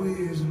you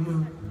always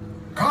look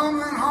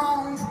coming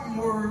home from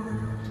work.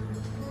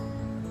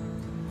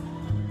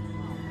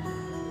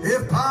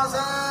 If Pa's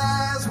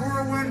eyes were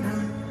a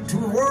window to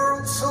a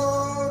world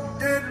so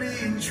deadly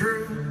and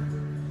true,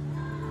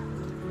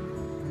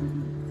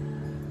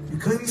 you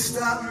couldn't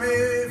stop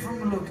me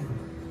from looking,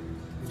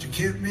 but you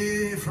kept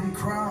me from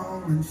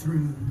crawling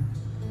through.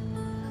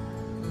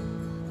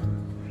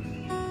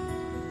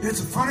 It's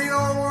a funny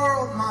old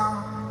world,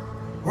 Mom,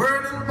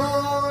 where little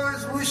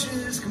boys'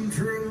 wishes come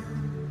true.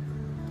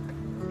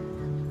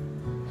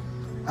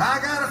 I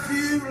got a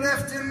few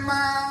left in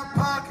my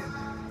pocket,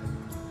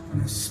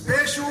 and a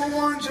special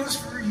one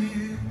just for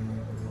you.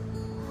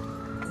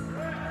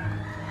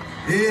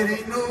 It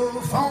ain't no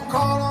phone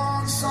call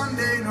on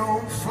Sunday, no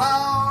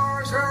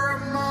flowers or a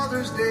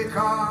Mother's Day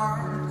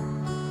card.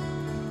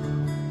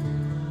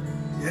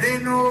 It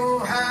ain't no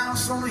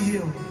house on the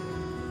hill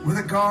with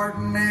a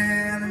garden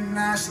and a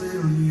nice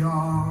little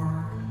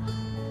yard.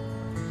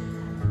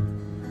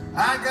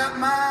 I got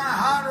my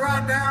hot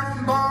rod down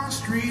on Bond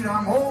Street.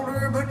 I'm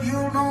older, but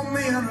you'll know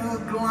me in a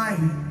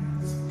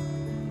glance.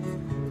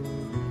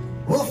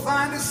 We'll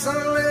find us a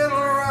little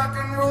rock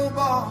and roll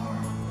bar.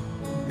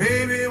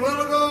 Baby,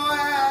 we'll go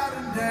out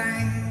and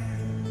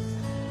dance.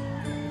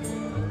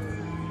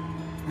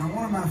 Now,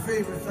 one of my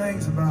favorite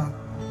things about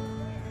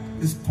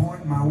this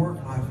point in my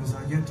work life is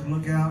I get to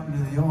look out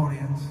into the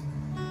audience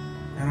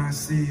and I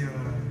see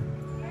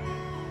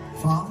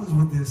fathers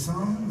with their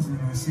sons, and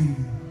I see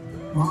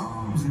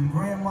moms and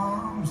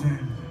grandmoms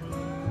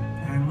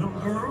and little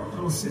girls,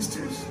 little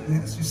sisters.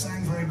 Yes, you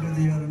sang very good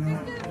the other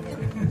night.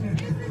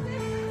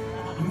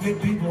 We get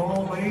people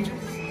all ages.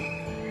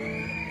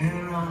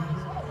 And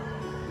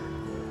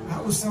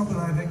that was something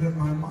I think that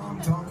my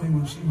mom taught me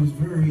when she was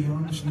very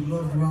young. She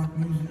loved rock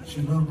music.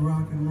 She loved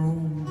rock and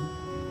roll.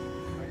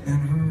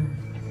 And her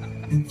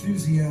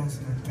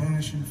enthusiasm and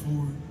passion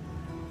for it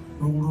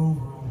rolled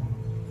over.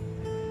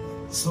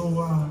 So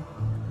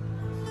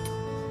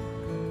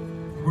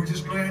we're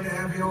just glad to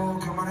have you all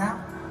coming out,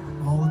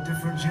 all the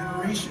different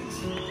generations.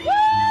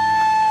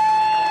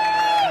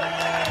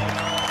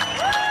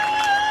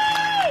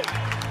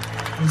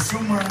 And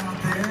somewhere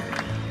out there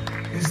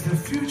is the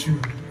future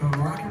of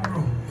rock and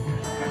roll.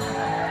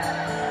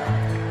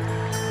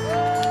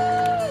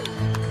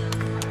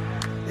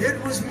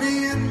 It was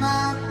me and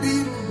my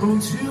Beatle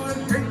boots, you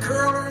in pink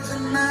curlers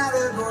and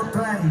matador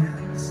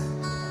pants,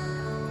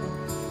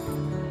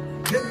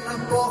 getting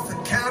up off the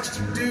couch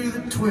to do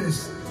the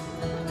twist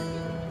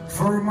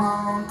for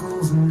my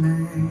uncles and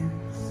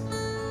aunts.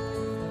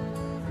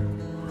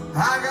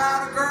 I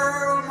got a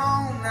girl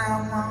on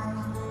now,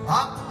 Mom.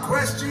 Pop the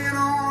question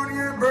on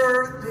your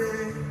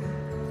birthday.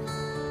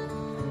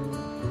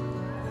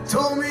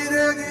 Told me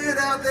to get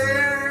out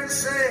there and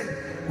say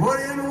what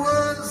it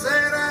was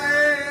that I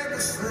had to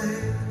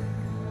say.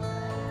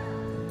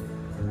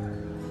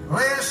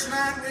 Last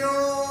night we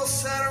all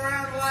sat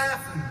around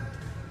laughing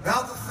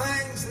about the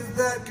things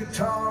that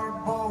guitar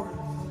bought us.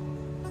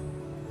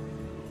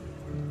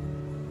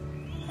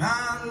 I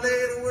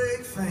laid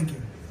awake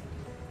thinking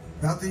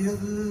about the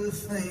other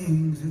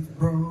things it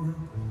brought us.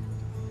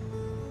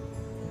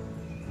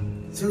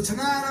 So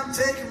tonight I'm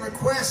taking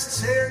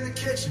requests here in the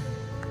kitchen.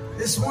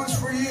 This one's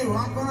for you.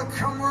 I'm gonna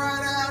come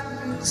right out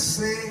and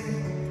say,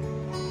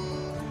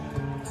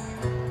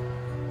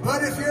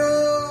 but if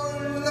you're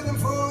looking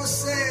for a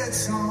sad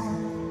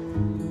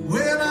song.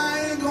 Well,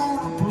 I ain't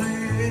gonna play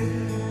it.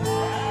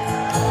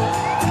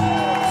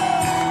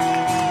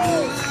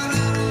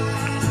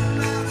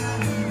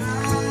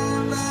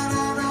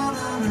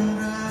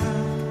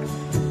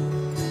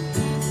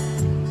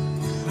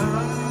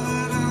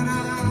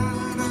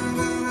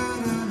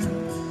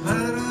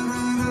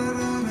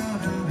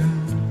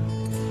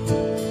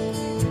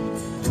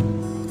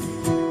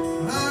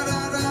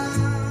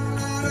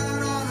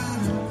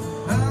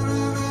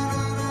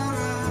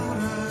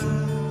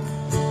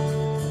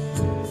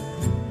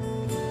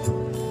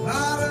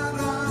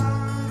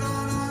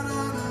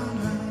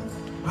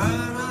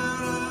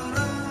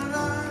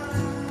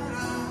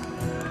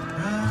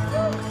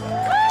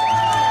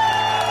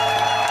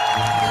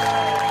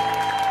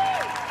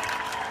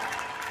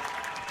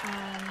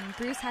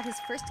 Bruce had his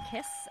first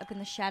kiss up in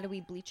the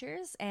shadowy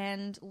bleachers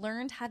and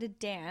learned how to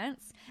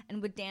dance and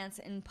would dance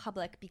in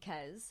public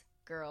because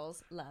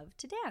girls love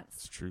to dance.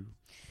 It's true.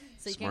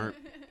 So you Smart.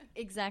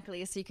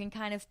 Exactly. So you can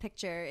kind of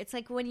picture, it's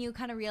like when you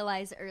kind of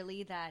realize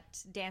early that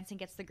dancing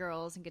gets the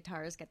girls and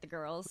guitars get the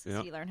girls. Yeah.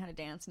 So you learn how to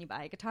dance and you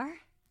buy a guitar.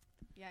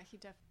 Yeah, he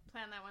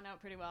planned that one out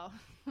pretty well.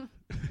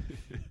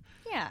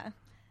 Yeah.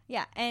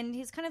 Yeah. And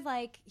he's kind of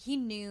like, he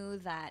knew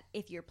that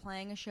if you're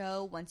playing a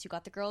show, once you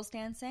got the girls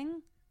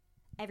dancing,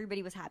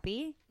 everybody was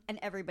happy and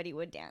everybody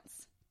would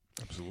dance.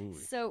 Absolutely.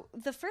 So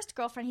the first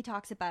girlfriend he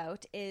talks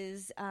about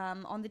is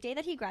on the day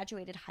that he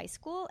graduated high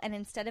school, and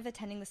instead of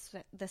attending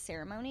the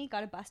ceremony,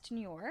 got a bus to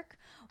New York,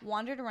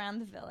 wandered around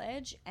the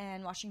village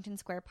and Washington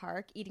Square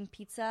Park, eating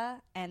pizza,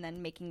 and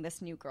then making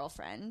this new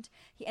girlfriend.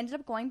 He ended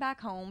up going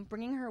back home,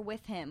 bringing her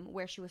with him,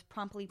 where she was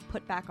promptly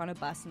put back on a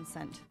bus and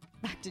sent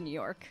back to New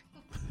York.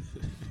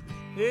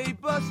 Hey,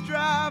 bus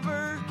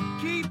driver,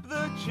 keep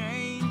the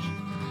change.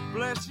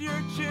 Bless your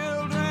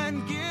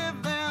children,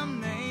 give them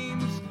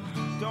names.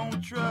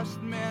 Don't trust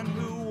men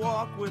who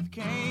walk with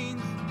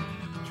canes.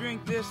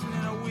 Drink this and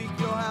in a week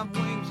you'll have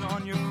wings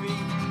on your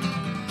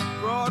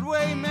feet.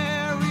 Broadway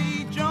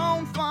Mary,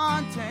 Joan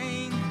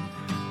Fontaine.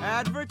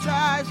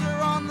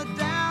 Advertiser on the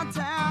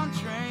downtown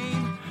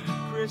train.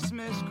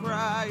 Christmas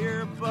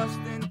crier,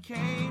 bustin'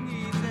 cane.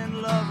 He's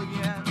in love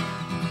again.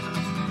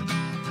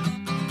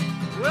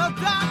 Well,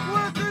 dock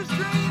workers'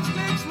 dreams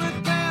mixed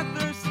with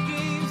Panther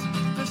schemes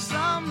to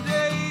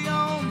someday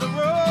own the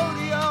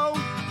rodeo.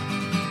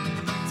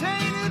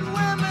 Tainted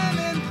women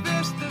in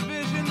Fish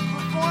Division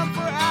perform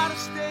for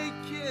out-of-state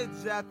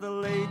kids at the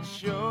Late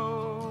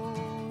Show.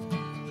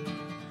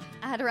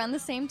 At around the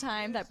same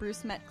time that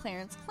Bruce met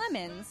Clarence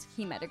Clemens,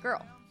 he met a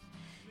girl.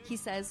 He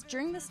says,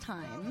 during this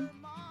time,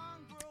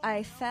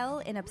 I fell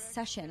in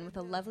obsession with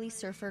a lovely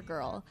surfer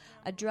girl,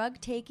 a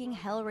drug-taking,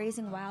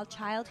 hell-raising wild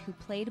child who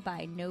played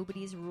by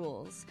nobody's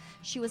rules.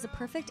 She was a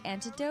perfect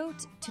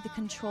antidote to the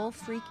control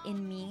freak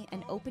in me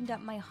and opened up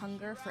my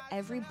hunger for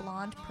every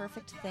blonde,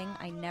 perfect thing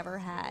I never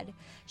had.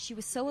 She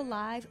was so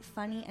alive,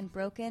 funny, and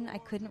broken, I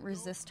couldn't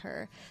resist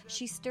her.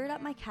 She stirred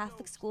up my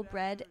Catholic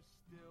school-bred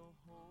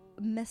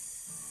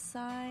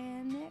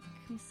messianic,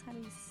 how do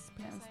you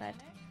pronounce that?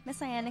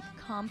 Messianic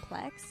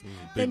complex.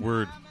 Big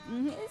word.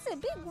 It's a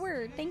big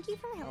word. Thank you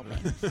for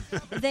helping.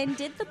 Then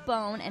did the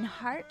bone and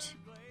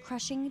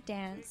heart-crushing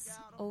dance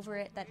over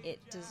it that it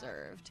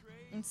deserved.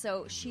 And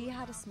so she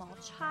had a small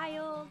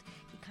child.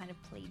 He kind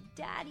of played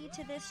daddy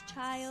to this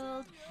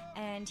child.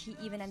 And he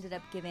even ended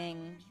up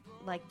giving,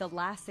 like, the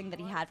last thing that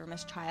he had from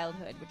his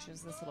childhood, which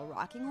was this little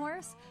rocking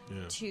horse,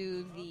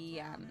 to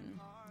the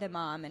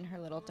mom and her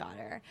little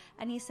daughter.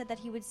 And he said that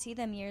he would see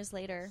them years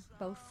later,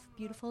 both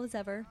beautiful as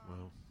ever.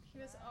 Wow. He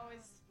was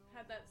always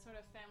had that sort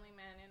of family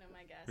man in him,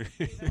 I guess,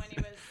 even when he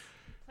was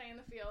playing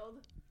the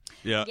field.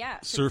 Yeah. Yeah.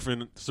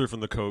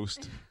 Surfing the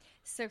coast.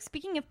 So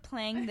speaking of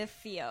playing the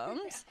field,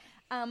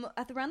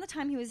 around the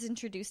time he was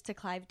introduced to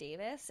Clive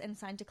Davis and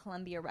signed to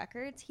Columbia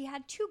Records, he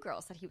had two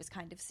girls that he was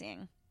kind of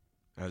seeing.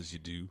 As you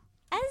do.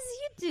 As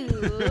you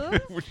do.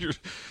 When you're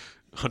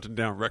hunting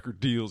down record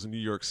deals in New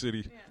York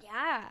City.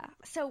 Yeah.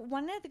 So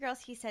one of the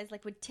girls, he says,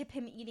 like, would tip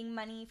him eating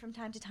money from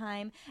time to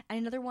time, and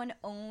another one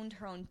owned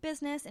her own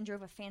business and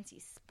drove a fancy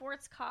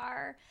sports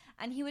car.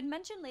 And he would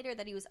mention later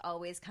that he was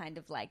always kind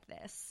of like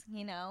this,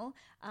 you know,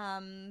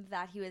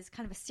 that he was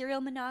kind of a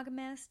serial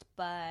monogamist,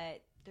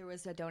 but there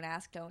was a don't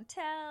ask, don't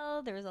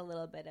tell. There was a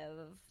little bit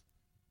of,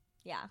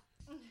 yeah.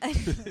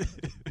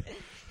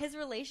 His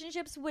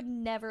relationships would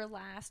never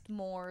last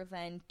more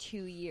than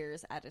 2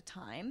 years at a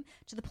time,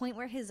 to the point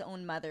where his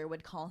own mother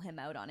would call him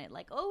out on it,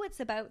 like, oh, it's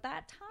about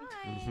that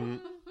time. Mm-hmm.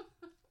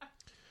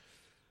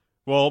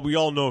 Well, we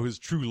all know his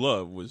true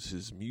love was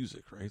his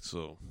music, right?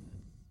 So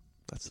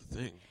that's the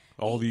thing.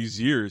 All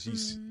these years,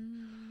 he's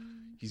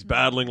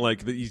battling,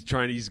 like, he's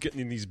getting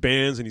in these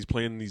bands and he's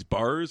playing in these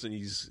bars, and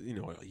he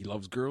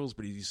loves girls,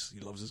 but he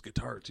loves his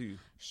guitar too.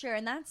 Sure,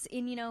 and that's,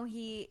 and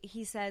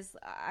he says,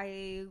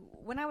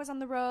 when I was on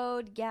the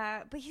road,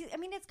 yeah, but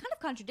it's kind of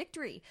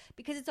contradictory,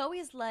 because it's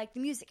always like the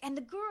music and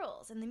the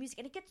girls and the music,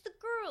 and it gets the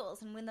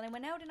girls, and when then I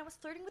went out and I was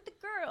flirting with the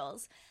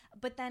girls,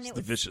 but then It's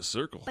the vicious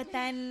circle. But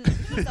then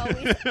he's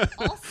always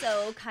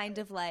also kind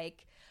of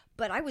like,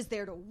 but I was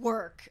there to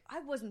work.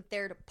 I wasn't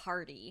there to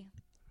party.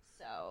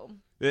 So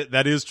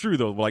That is true,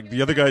 though. Like, You're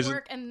the other there to guys...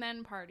 work and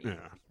then party.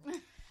 Yeah.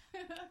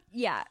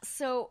 yeah,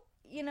 so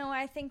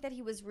I think that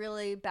he was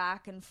really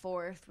back and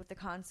forth with the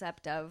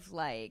concept of,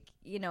 like,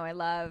 I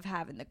love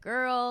having the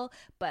girl,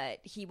 but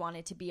he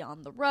wanted to be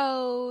on the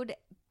road.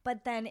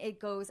 But then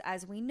it goes,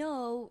 as we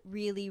know,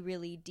 really,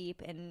 really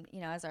deep. And,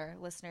 as our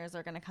listeners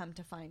are going to come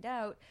to find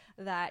out,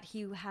 that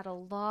he had a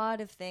lot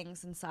of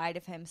things inside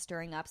of him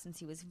stirring up since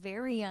he was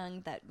very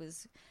young that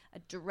was a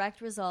direct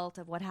result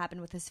of what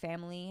happened with his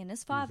family and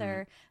his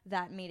father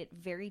that made it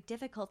very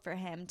difficult for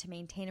him to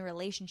maintain a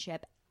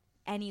relationship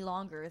any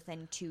longer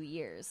than 2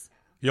 years.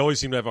 He always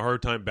seemed to have a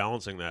hard time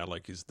balancing that.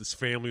 Like, this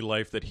family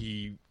life that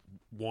he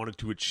wanted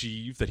to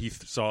achieve, that he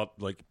saw,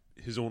 like,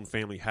 his own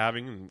family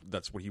having, and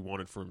that's what he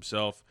wanted for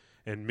himself,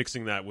 and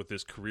mixing that with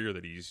this career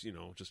that he's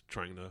just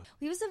trying to...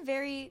 He was a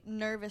very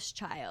nervous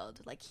child.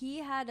 Like, he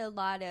had a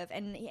lot of,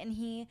 and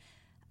he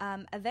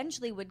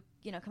eventually would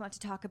come out to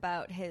talk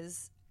about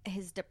his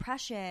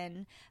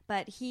depression,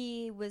 but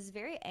he was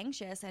very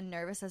anxious and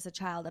nervous as a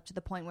child, up to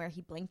the point where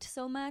he blinked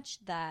so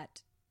much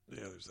that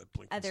there's that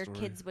blinking other story.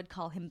 kids would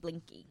call him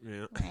Blinky.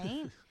 Yeah.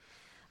 Right.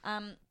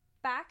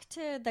 Back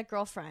to the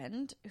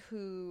girlfriend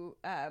who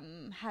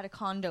had a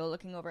condo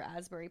looking over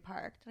Asbury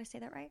Park. Did I say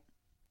that right?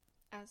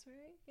 Asbury?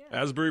 Yeah.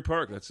 Asbury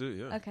Park, that's it,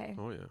 yeah. Okay.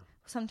 Oh, yeah.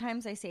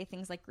 Sometimes I say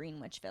things like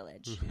Greenwich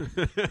Village.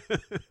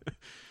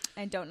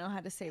 I don't know how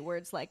to say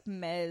words like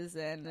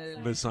Messianic.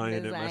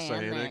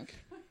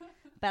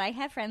 But I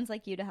have friends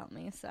like you to help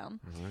me, so.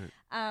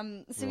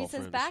 Right. So he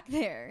says back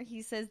there,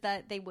 he says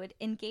that they would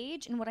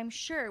engage in what I'm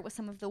sure was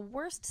some of the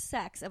worst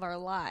sex of our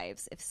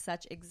lives, if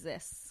such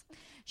exists.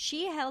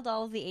 She held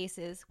all of the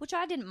aces, which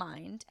I didn't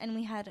mind, and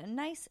we had a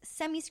nice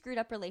semi-screwed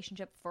up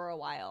relationship for a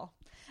while.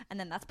 And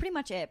then that's pretty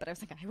much it, but I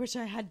was like, I wish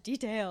I had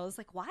details.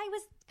 Like, why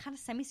was kind of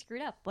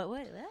semi-screwed up?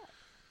 What?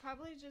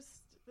 Probably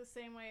just the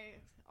same way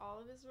all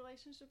of his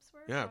relationships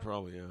were. Yeah, so,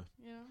 probably,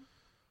 yeah.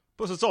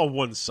 Plus, it's all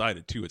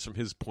one-sided, too. It's from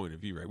his point of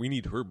view, right? We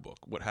need her book.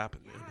 What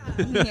happened,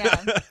 man?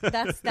 Yeah,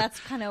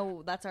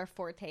 that's our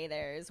forte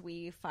there, is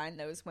we find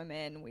those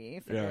women, we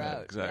figure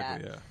out.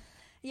 Exactly, yeah.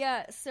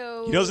 Yeah,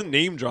 so... He doesn't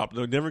name drop,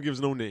 though. Never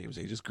gives no names.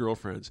 He just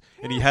girlfriends.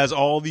 Yeah. And he has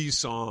all these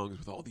songs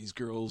with all these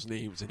girls'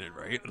 names in it,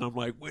 right? And I'm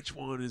like, which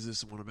one is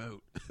this one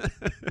about?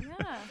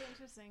 Yeah.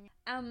 Interesting.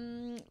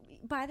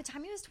 By the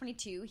time he was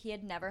 22, he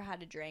had never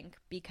had a drink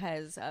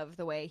because of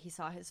the way he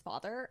saw his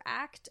father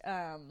act,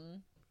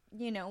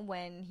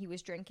 when he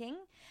was drinking.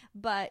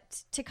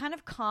 But to kind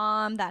of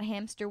calm that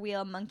hamster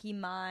wheel monkey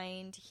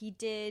mind, he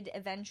did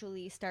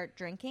eventually start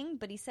drinking.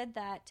 But he said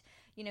that...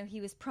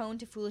 he was prone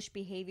to foolish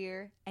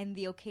behavior and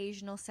the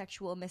occasional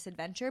sexual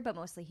misadventure, but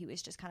mostly he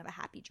was just kind of a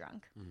happy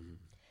drunk. Mm-hmm.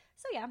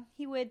 So yeah,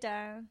 he would,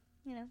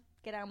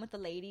 get on with the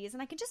ladies,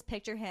 and I can just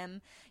picture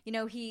him.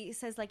 He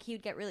says like he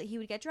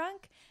would get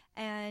drunk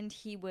and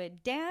he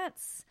would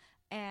dance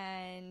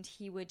and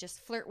he would just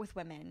flirt with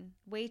women,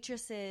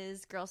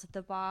 waitresses, girls at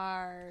the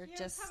bar.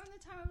 He was having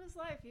the time of his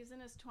life. He's in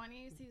his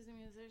 20s. He's a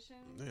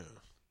musician.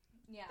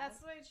 Yeah, that's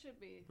the way it should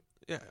be.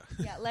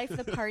 Yeah, life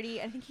of the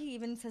party. I think he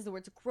even says the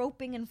words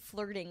groping and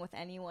flirting with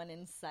anyone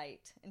in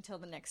sight until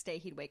the next day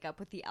he'd wake up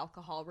with the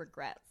alcohol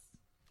regrets.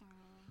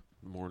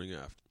 Morning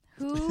after.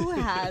 Who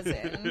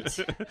hasn't?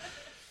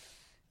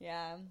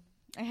 Yeah.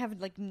 I have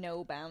like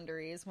no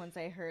boundaries once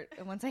I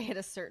hit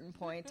a certain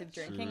point of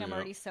drinking. True, I'm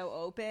already so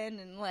open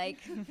and like,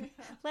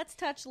 let's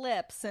touch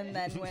lips, and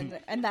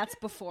then and that's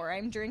before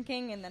I'm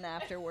drinking, and then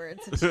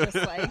afterwards it's just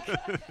like,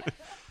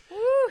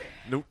 woo.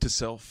 Note to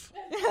self.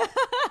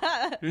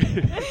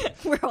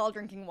 We're all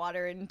drinking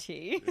water and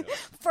tea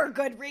for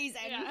good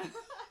reason. Yeah.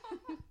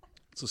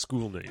 It's a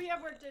school name. We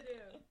have work to do.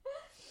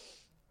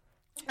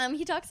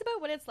 He talks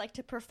about what it's like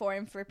to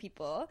perform for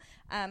people,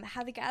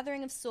 how the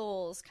gathering of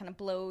souls kind of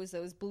blows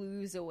those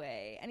blues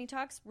away. And he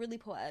talks really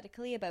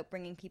poetically about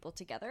bringing people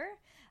together,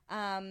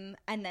 and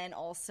then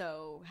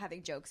also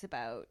having jokes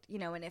about,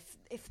 and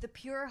if the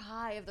pure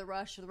high of the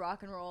rush of the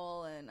rock and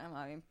roll, and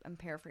I'm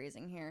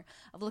paraphrasing here,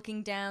 of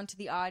looking down to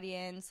the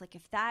audience, like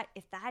if that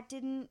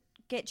didn't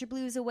get your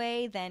blues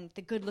away, then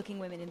the good-looking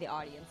women in the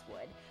audience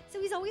would.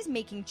 So he's always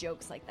making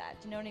jokes like that.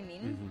 Do you know what I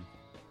mean?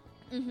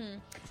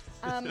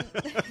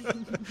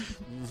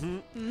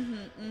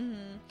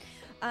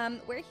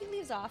 Where he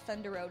leaves off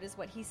Thunder Road is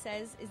what he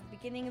says is the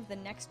beginning of the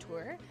next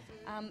tour.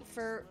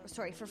 For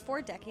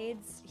 4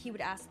 decades, he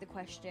would ask the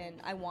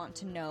question, I want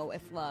to know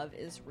if love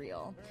is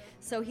real.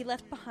 So he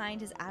left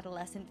behind his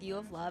adolescent view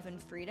of love and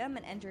freedom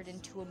and entered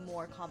into a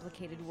more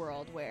complicated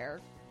world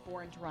where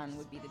Born to Run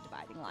would be the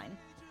dividing line.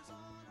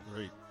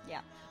 Right.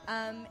 Yeah.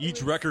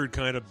 Each record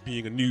kind of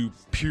being a new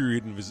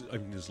period in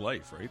his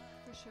life, right?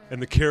 Sure.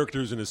 And the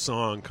characters in his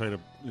song kind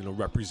of,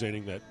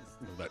 representing that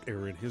that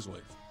era in his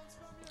life.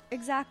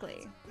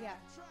 Exactly. Yeah.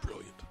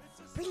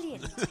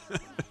 Brilliant.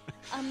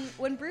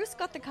 When Bruce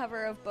got the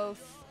cover of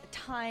both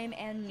Time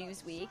and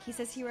Newsweek, he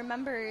says he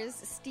remembers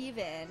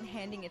Steven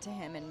handing it to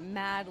him and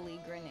madly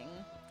grinning.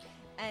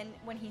 And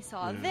when he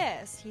saw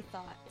this, he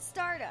thought,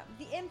 stardom,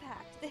 the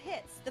impact, the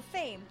hits, the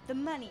fame, the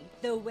money,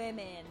 the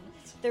women,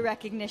 the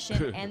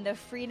recognition, and the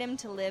freedom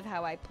to live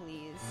how I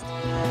pleased.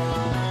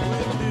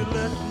 When you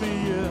let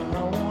me in,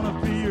 I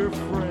wanna be your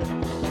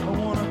friend. I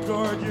wanna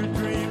guard your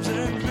dreams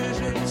and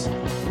visions.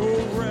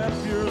 Go wrap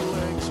your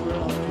legs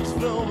around these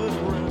velvet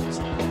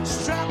rims.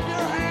 Strap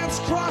your hands,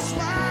 cross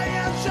my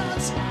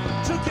engines.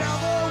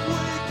 Together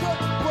we could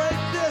break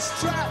this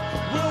trap.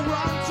 We'll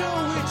run till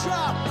we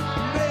drop.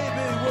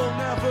 Maybe we'll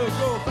never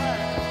go back.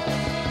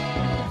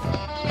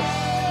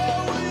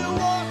 Oh, will you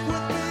walk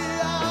with me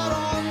out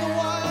on the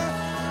wire?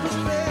 'Cause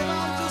babe,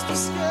 I'm just a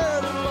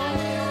scared and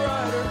lonely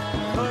rider.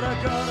 But I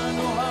gotta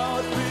know how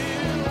it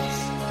feels.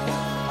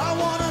 I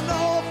wanna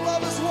know if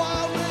love is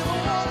wild, babe. I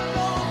wanna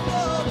know if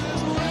love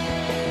is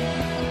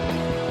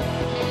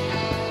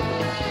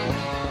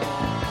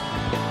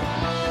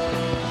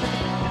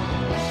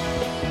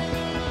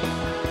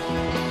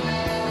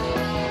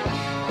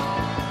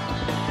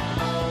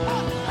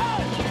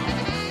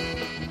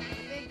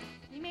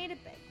He made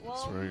it big. Well,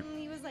 That's right.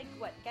 he was like,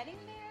 what, getting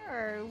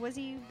there? Or was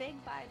he big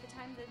by the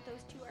time that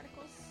those two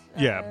articles?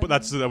 Yeah, but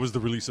that was the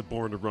release of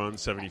Born to Run,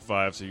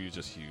 75, so he was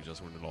just huge.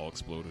 That's when it all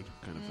exploded,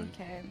 kind of thing.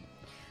 Okay.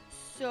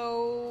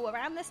 So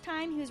around this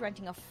time, he was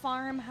renting a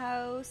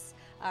farmhouse.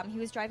 He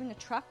was driving a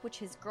truck, which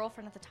his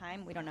girlfriend at the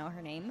time, we don't know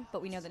her name,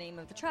 but we know the name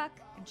of the truck,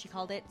 and she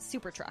called it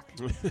Super Truck.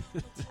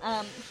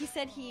 He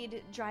said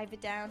he'd drive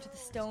it down to the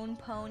Stone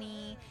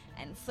Pony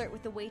and flirt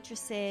with the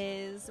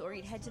waitresses, or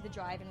he'd head to the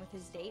drive-in with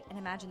his date. And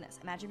imagine this.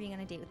 Imagine being on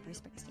a date with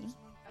Bruce Springsteen.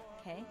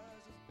 Okay?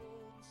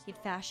 He'd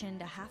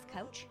fashioned a half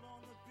couch,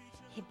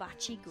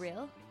 hibachi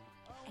grill,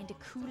 and a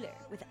cooler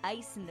with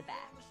ice in the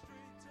back.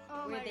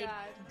 Oh where my they'd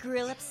God.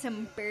 grill up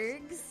some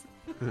burgers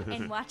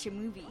and watch a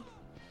movie.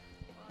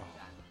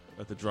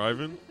 At the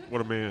drive-in?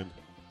 What a man.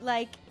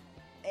 Like,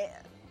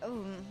 That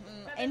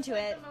into is,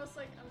 like, it. the most,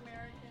 like,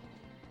 American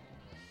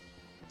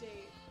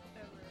date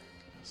ever.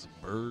 Some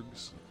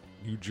Bergs,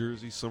 New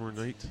Jersey summer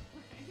night.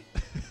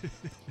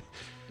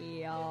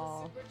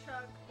 Y'all. Super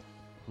truck.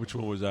 Which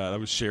one was that? That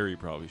was Sherry,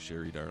 probably.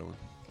 Sherry, darling.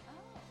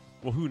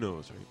 Well, who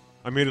knows, right?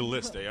 I made a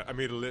list. I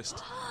made a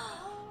list.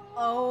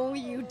 Oh,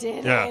 you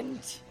didn't. Yeah.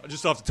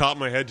 Just off the top of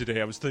my head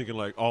today, I was thinking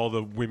like all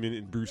the women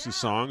in Bruce's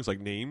songs, like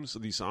names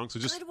of these songs. So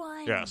just Good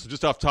one. yeah. So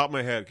just off the top of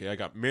my head, okay, I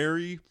got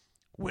Mary,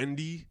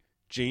 Wendy,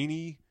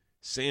 Janie,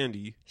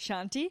 Sandy,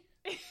 Shanti?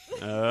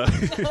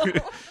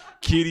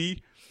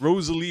 Kitty,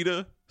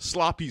 Rosalita,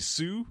 Sloppy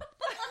Sue.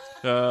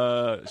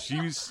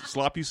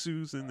 Sloppy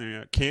Sue's in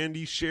there.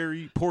 Candy,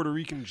 Sherry, Puerto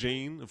Rican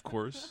Jane, of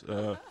course.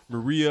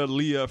 Maria,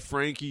 Leah,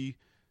 Frankie,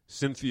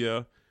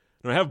 Cynthia.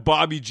 And I have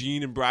Bobby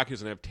Jean in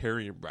brackets and I have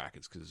Terry in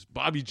brackets because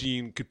Bobby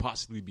Jean could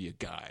possibly be a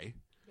guy.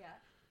 Yeah.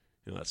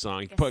 You know that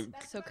song.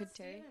 So could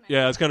Terry.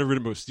 Yeah, it's kind of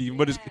written about Steven,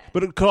 but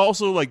it could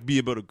also like be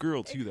about a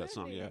girl too. That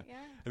song, yeah.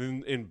 And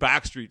then in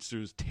Backstreets,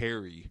 there's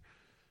Terry.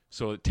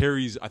 So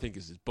Terry's, I think,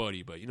 is his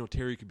buddy, but you know,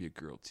 Terry could be a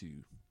girl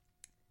too.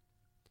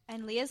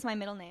 And Leah's my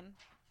middle name.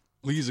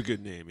 Lee's a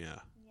good name, yeah.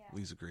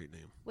 Lee's a great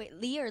name. Wait,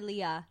 Lee or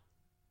Leah?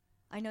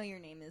 I know your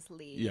name is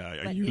Lee.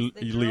 Yeah, but you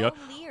is the Leah. girl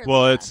Lee or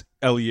Well, Leah? it's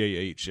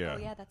Leah. Yeah. Oh,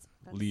 yeah, that's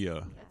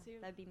Leah.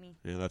 That'd be me.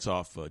 Yeah, that's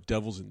off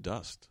Devils and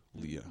Dust.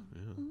 Leah.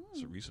 Yeah,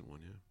 it's a recent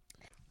one.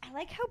 Yeah. I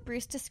like how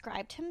Bruce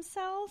described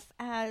himself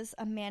as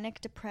a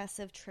manic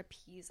depressive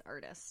trapeze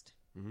artist.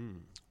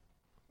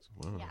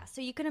 Wow. Yeah,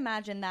 so you can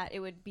imagine that it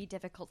would be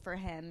difficult for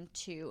him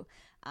to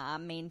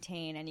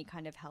maintain any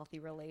kind of healthy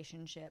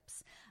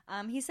relationships.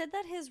 He said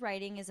that his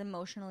writing is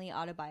emotionally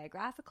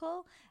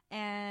autobiographical,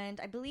 and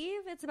I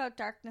believe it's about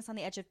darkness on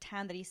the edge of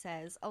town that he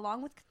says,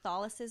 along with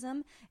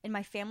Catholicism, in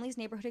my family's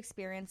neighborhood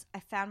experience, I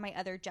found my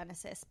other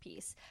Genesis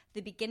piece,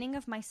 the beginning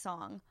of my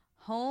song.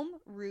 Home,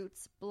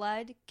 roots,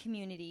 blood,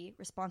 community,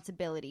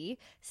 responsibility.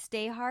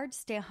 Stay hard,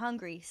 stay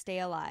hungry, stay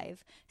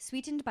alive.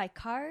 Sweetened by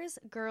cars,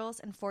 girls,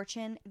 and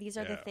fortune. These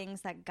are the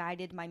things that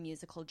guided my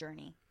musical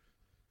journey.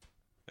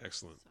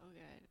 Excellent. So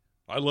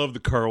good. I love the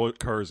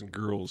cars and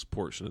girls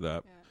portion of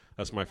that. Yeah.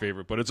 That's my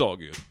favorite, but it's all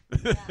good.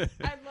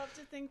 I'd love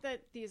to think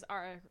that these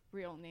are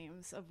real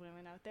names of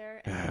women out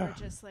there, and we were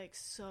just like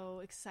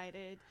so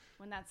excited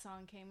when that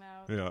song came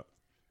out. Yeah.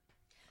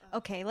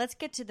 Okay, let's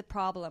get to the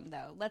problem,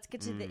 though. Let's get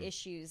to the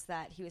issues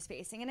that he was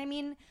facing. And I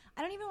mean,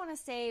 I don't even want to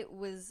say it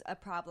was a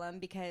problem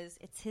because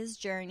it's his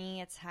journey.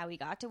 It's how he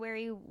got to where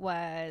he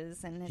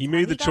was. And He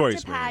made the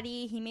choice, to man.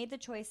 Patty. He made the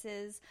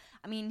choices.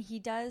 I mean, he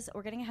does,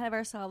 we're getting ahead of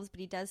ourselves,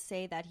 but he does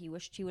say that he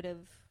wished he would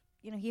have,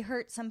 you know, he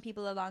hurt some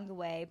people along the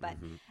way. But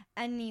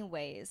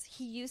anyways,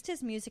 he used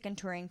his music and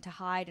touring to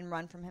hide and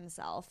run from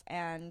himself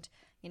and,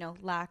 you know,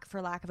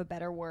 for lack of a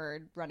better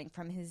word, running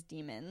from his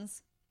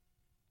demons.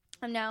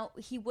 Now,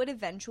 he would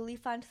eventually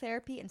find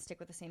therapy and stick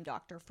with the same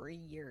doctor for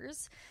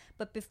years,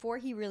 but before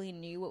he really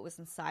knew what was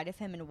inside of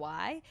him and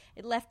why,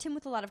 it left him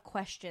with a lot of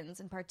questions,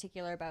 in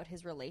particular about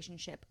his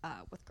relationship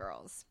with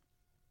girls.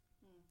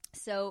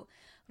 So,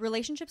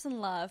 relationships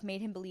and love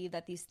made him believe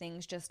that these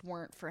things just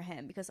weren't for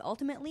him, because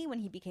ultimately when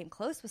he became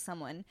close with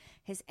someone,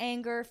 his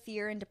anger,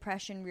 fear, and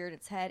depression reared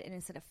its head, and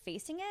instead of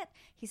facing it,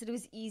 he said it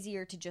was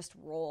easier to just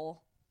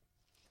roll,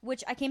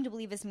 which I came to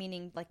believe is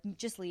meaning like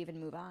just leave and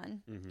move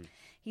on. Mm-hmm.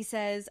 He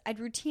says, I'd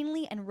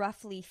routinely and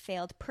roughly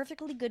failed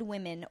perfectly good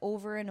women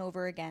over and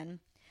over again.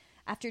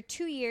 After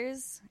 2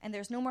 years, and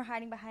there's no more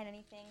hiding behind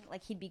anything,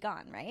 like he'd be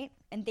gone, right?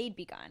 And they'd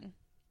be gone.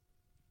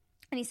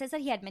 And he says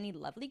that he had many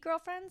lovely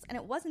girlfriends, and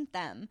it wasn't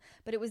them,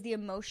 but it was the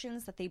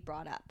emotions that they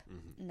brought up.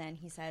 Mm-hmm. And then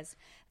he says,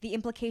 the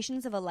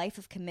implications of a life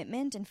of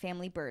commitment and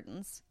family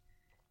burdens.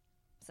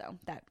 So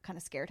that kind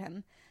of scared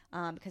him,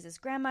 because his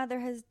grandmother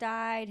has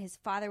died, his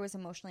father was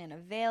emotionally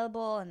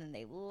unavailable, and then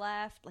they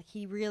left. Like,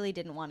 he really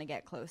didn't want to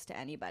get close to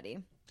anybody.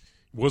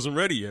 Wasn't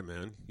ready yet,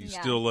 man. He's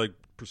Yeah. still like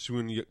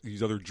pursuing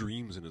these other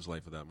dreams in his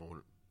life at that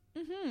moment.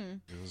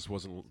 Mm-hmm. This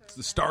wasn't,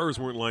 the stars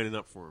weren't lining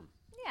up for him.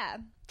 Yeah.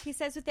 He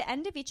says, with the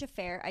end of each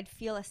affair, I'd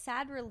feel a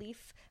sad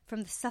relief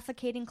from the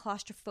suffocating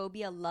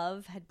claustrophobia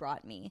love had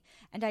brought me,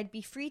 and I'd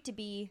be free to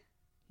be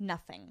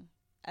nothing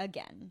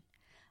again.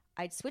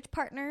 I'd switch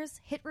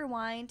partners, hit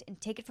rewind, and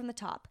take it from the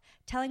top,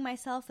 telling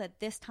myself that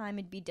this time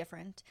it'd be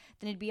different.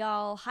 Then it'd be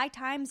all high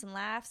times and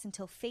laughs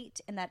until fate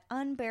and that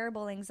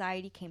unbearable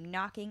anxiety came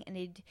knocking, and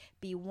it'd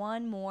be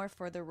one more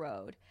for the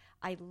road.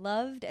 I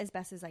loved as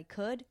best as I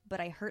could,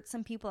 but I hurt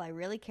some people I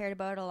really cared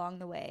about along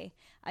the way.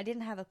 I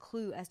didn't have a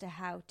clue as to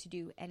how to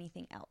do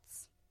anything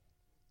else.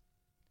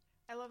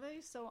 I love that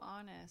he's so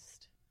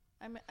honest.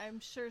 I'm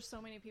sure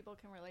so many people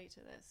can relate to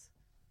this.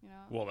 You know.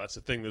 Well, that's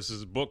the thing. This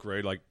is a book,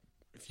 right? Like,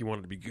 if you want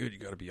it to be good, you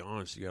got to be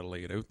honest. You got to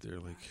lay it out there.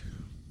 Like,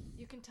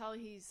 You can tell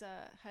he's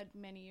had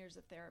many years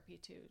of therapy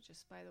too,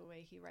 just by the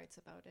way he writes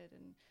about it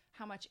and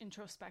how much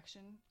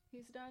introspection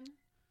he's done.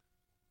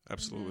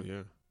 absolutely,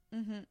 yeah.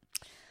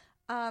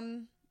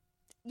 Mm-hmm.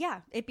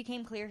 Yeah, it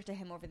became clear to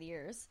him over the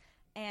years.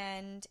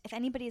 And if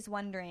anybody's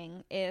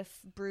wondering if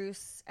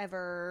Bruce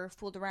ever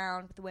fooled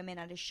around with the women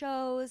at his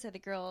shows or the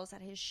girls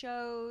at his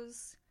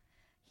shows,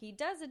 he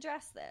does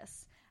address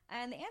this.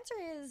 And the answer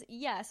is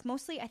yes.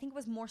 Mostly, I think it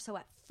was more so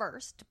at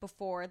first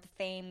before the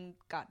fame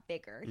got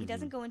bigger. He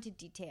doesn't go into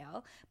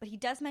detail, but he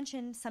does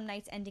mention some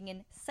nights ending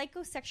in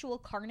psychosexual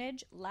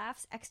carnage,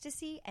 laughs,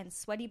 ecstasy, and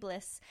sweaty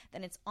bliss.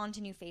 Then it's on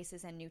to new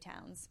faces and new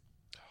towns.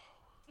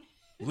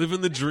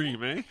 Living the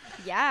dream, eh?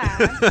 Yeah.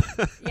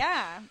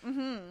 Yeah.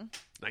 Mm-hmm.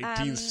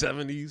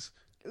 1970s.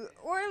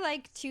 Or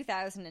like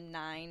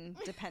 2009,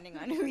 depending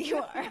on who you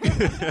are.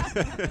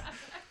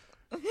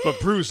 But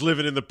Bruce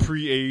living in the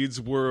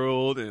pre-AIDS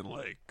world and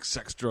like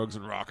sex, drugs,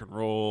 and rock and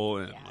roll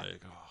and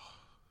like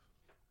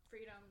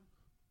Freedom.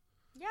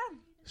 Yeah.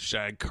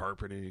 shag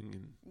carpeting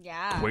and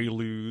Yeah.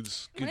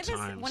 Quaaludes. Good One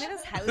times. of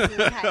his houses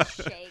had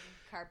shag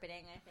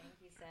carpeting, I think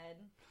he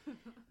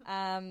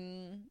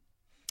said.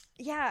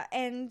 Yeah,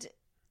 and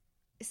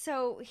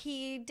so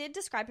he did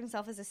describe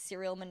himself as a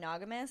serial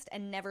monogamist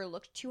and never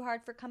looked too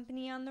hard for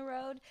company on the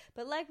road.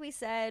 But like we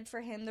said,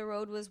 for him, the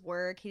road was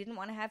work. He didn't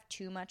want to have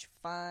too much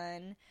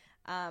fun.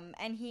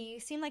 And he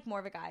seemed like more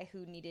of a guy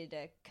who needed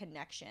a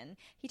connection.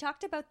 He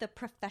talked about the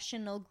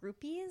professional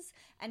groupies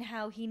and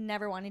how he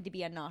never wanted to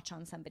be a notch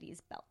on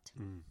somebody's belt.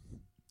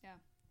 Yeah.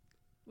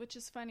 Which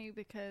is funny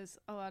because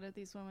a lot of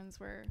these women's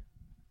were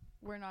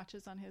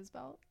notches on his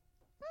belt.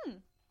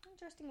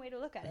 Interesting way to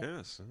look at it.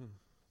 Yes.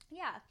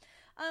 Yeah.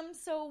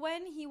 So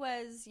when he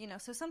was,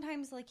 so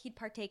sometimes like he'd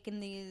partake in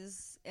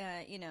these,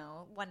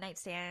 one night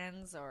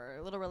stands or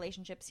little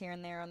relationships here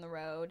and there on the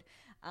road.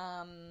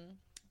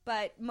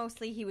 But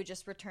mostly he would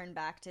just return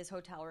back to his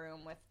hotel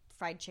room with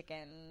fried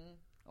chicken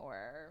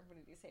or what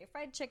did he say?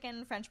 Fried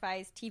chicken, French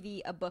fries,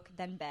 TV, a book,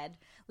 then bed.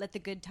 Let the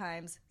good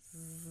times.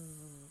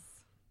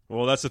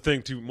 Well, that's the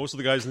thing too. Most of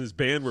the guys in his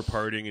band were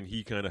partying, and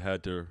he kind of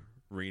had to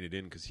rein it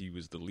in because he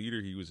was the leader.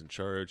 He was in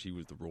charge. He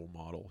was the role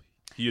model.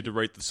 He had to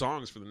write the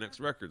songs for the next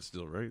record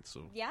still, right?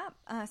 So Yeah.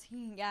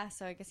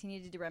 So I guess he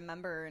needed to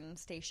remember and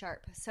stay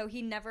sharp. So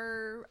he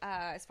never,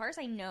 as far as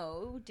I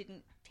know,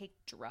 didn't take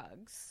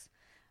drugs.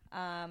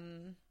 I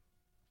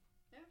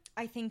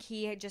think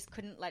he just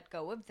couldn't let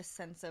go of the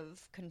sense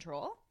of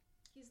control.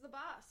 He's the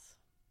boss.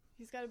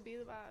 He's got to be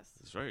the boss.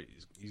 that's right.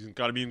 He's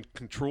got to be in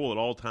control at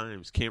all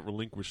times. Can't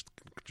relinquish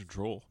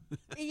control.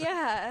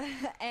 Yeah.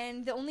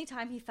 And the only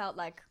time he felt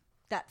like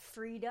that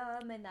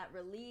freedom and that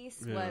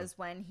release was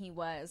when he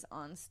was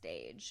on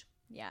stage.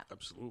 Yeah.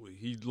 Absolutely.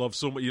 He loves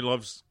so much. He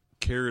loves,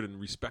 cared,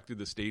 and respected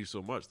the stage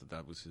so much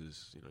that was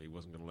his. He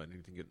wasn't going to let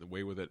anything get in the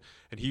way with it.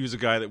 And he was a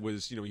guy that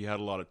was, he had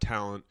a lot of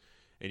talent,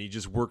 and he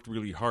just worked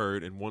really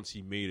hard. And once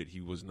he made it,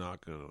 he was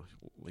not going to,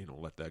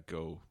 let that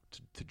go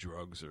to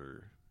drugs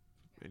or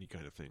any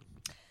kind of thing.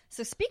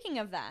 So speaking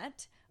of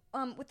that,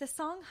 with the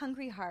song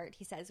Hungry Heart,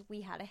 he says,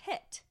 we had a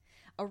hit.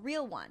 A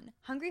real one.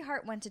 Hungry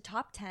Heart went to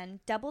top 10,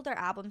 doubled our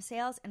album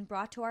sales, and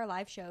brought to our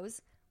live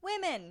shows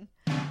women.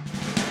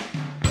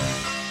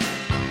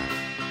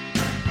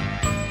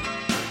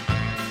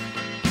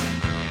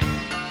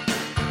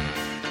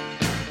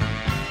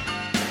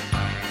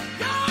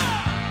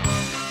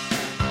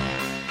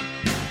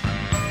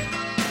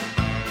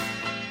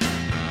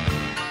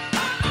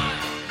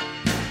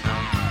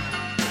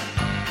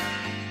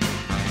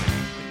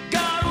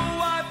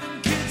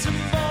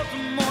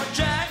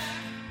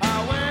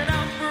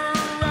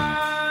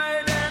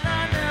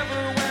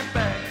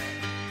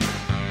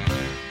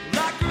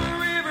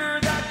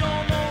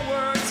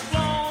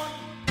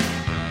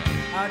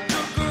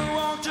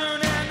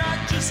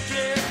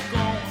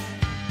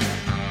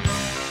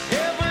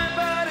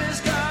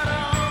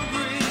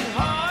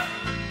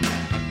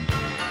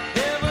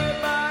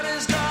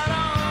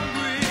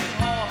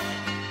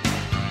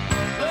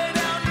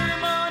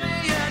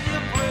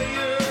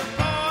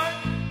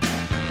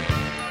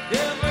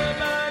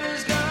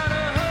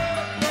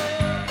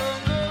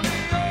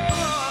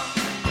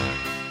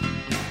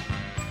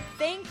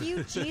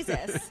 you,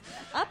 Jesus.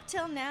 Up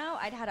till now,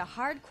 I'd had a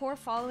hardcore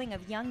following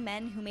of young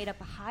men who made up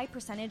a high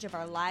percentage of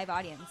our live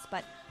audience,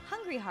 but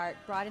Hungry Heart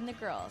brought in the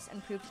girls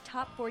and proved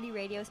Top 40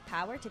 Radio's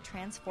power to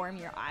transform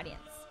your audience.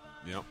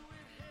 Yep.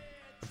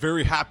 A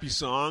very happy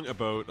song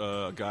about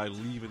a guy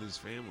leaving his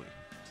family.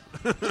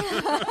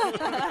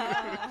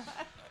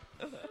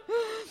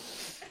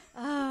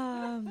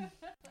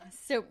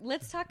 So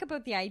let's talk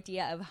about the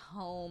idea of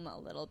home a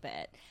little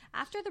bit.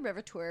 After the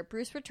river tour,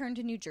 Bruce returned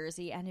to New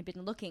Jersey and had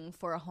been looking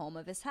for a home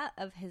of his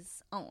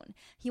own.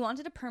 He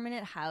wanted a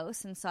permanent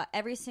house and saw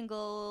every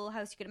single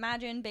house you could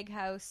imagine. Big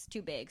house,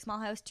 too big. Small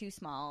house, too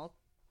small.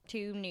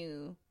 Too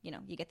new. You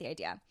know, you get the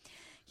idea.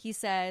 He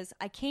says,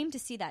 I came to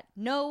see that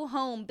no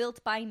home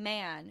built by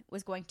man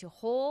was going to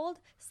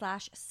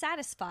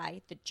hold/satisfy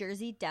the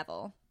Jersey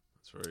Devil.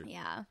 That's right.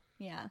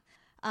 Yeah.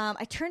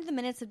 I turned the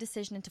minutes of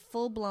decision into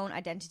full-blown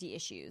identity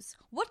issues.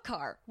 What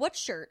car? What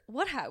shirt?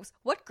 What house?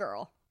 What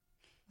girl?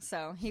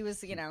 So he was,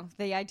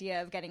 the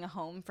idea of getting a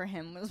home for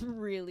him was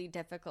really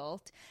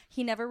difficult.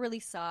 He never really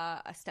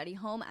saw a study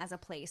home as a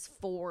place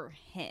for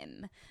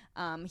him.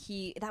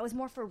 That was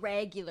more for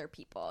regular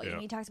people. Yeah.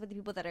 He talks about the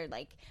people that are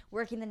like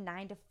working the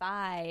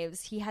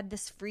 9-to-5s. He had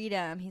this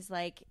freedom. He's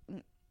like,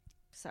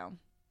 so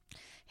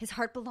his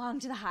heart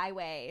belonged to the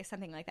highway,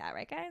 something like that,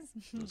 right, guys?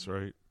 That's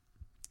right.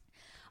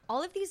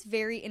 All of these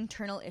very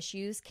internal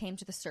issues came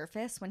to the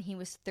surface when he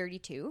was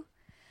 32,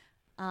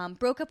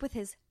 broke up with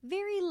his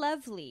very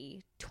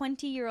lovely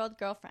 20-year-old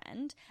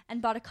girlfriend,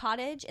 and bought a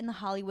cottage in the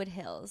Hollywood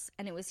Hills.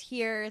 And it was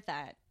here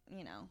that,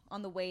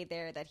 on the way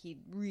there that he'd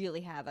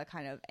really have a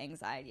kind of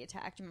anxiety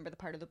attack. Do you remember the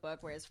part of the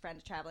book where his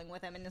friend's traveling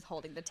with him and is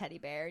holding the teddy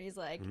bear? And he's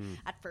like,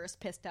 at first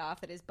pissed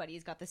off that his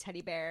buddy's got this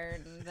teddy bear.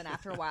 And then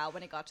after a while,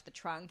 when it got to the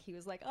trunk, he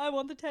was like, I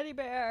want the teddy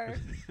bear.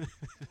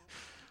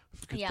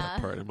 Forget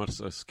that part. I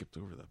must have skipped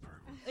over that part.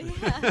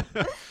 Yeah.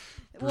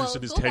 Bruce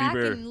and his go teddy back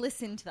bear. and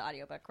listen to the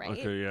audiobook, right?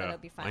 Okay, yeah. That'll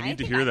be fine. I need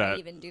to think hear I that. might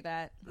even do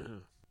that. Yeah.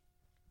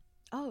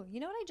 Oh, you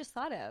know what I just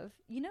thought of?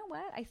 You know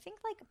what? I think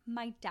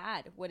my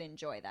dad would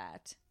enjoy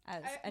that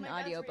as an my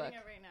dad's audiobook. reading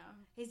it right now.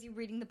 Is he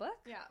reading the book?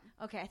 Yeah.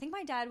 Okay, I think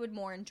my dad would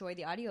more enjoy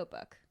the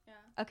audiobook.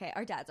 Yeah. Okay,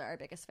 our dads are our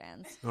biggest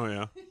fans. Oh,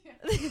 yeah.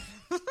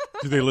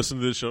 Do they listen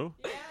to this show?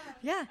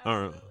 Yeah.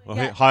 All right. Well,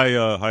 Yeah. hey,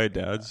 hi,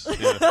 dads.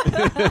 Yeah.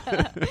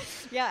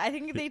 Yeah, I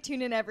think they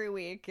tune in every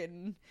week,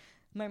 and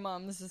my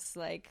mom's just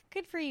like,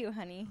 good for you,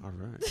 honey. All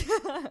right.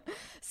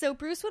 So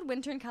Bruce would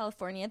winter in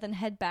California, then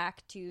head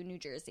back to New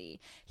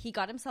Jersey. He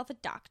got himself a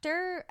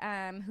doctor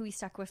who he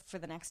stuck with for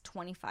the next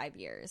 25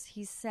 years.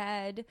 He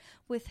said,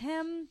 with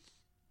him,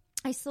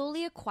 I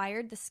slowly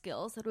acquired the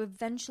skills that would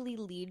eventually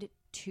lead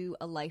to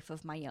a life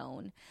of my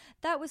own.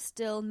 That was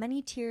still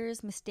many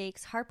tears,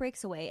 mistakes,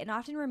 heartbreaks away, and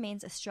often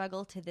remains a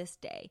struggle to this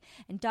day.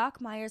 In Doc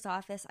Meyer's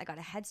office, I got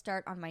a head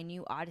start on my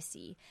new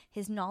odyssey.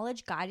 His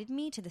knowledge guided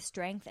me to the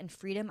strength and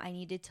freedom I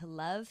needed to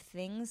love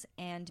things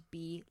and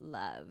be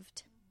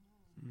loved.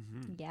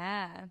 Mm-hmm.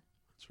 Yeah.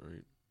 That's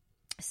right.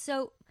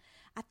 So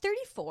at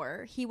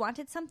 34, he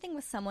wanted something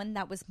with someone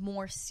that was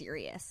more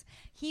serious.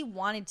 He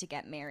wanted to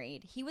get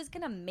married. He was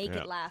going to make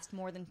it last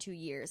more than 2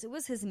 years. It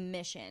was his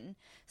mission.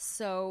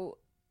 So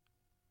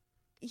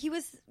he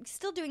was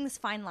still doing this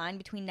fine line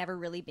between never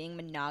really being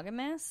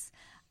monogamous.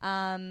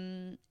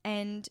 And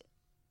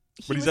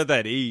But he's at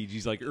that age.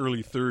 He's like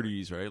early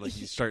 30s, right? Like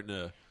he's starting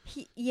to...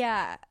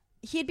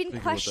 He had been Think about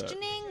that.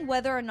 questioning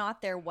whether or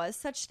not there was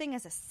such thing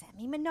as a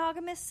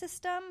semi-monogamous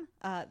system.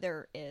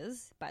 There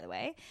is, by the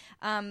way.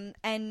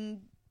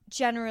 And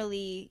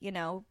generally,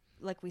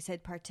 like we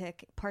said,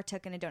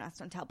 partook in a don't ask,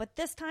 don't tell. But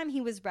this time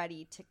he was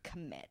ready to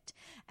commit.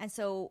 And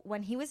so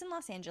when he was in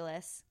Los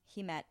Angeles,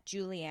 he met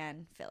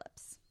Julianne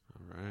Phillips.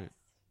 All right.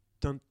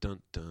 Dun, dun,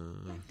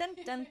 dun. Dun,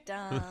 dun,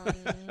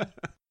 dun.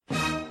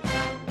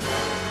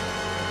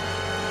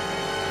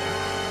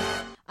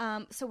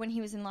 So when he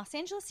was in Los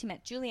Angeles, he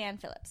met Julianne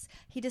Phillips.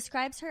 He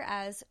describes her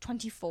as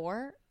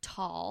 24,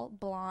 tall,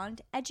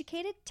 blonde,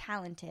 educated,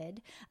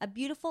 talented, a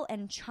beautiful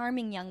and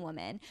charming young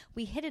woman.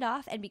 We hit it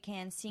off and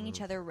began seeing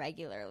each other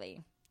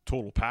regularly.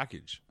 Total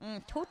package.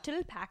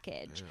 Total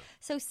package. Yeah.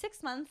 So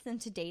 6 months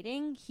into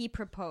dating, he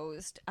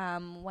proposed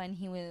when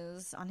he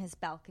was on his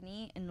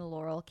balcony in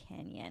Laurel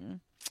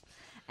Canyon.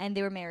 And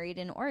they were married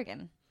in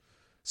Oregon.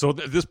 So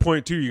at this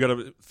point, too, you got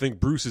to think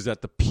Bruce is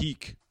at the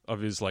peak of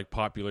his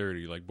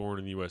popularity, Born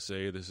in the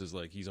USA. This is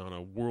he's on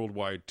a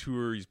worldwide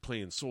tour. He's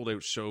playing sold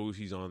out shows.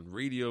 He's on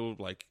radio.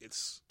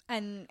 It's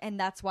and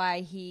that's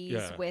why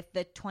he's with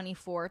the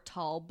 24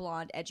 tall,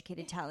 blonde,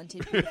 educated,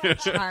 talented,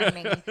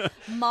 charming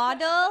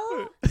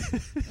model.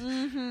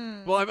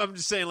 Mm-hmm. Well, I'm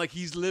just saying,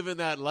 he's living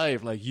that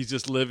life. He's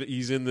just living.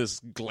 He's in this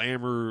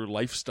glamour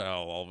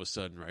lifestyle all of a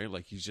sudden, right?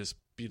 He's just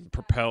being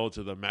propelled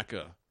to the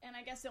Mecca. And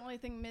I guess the only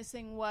thing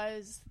missing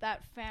was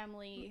that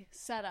family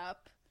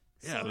setup.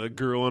 Yeah, the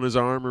girl on his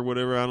arm or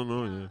whatever. I don't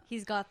know. Yeah.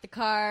 He's got the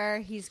car.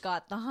 He's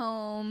got the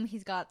home.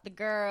 He's got the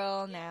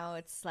girl. Now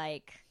it's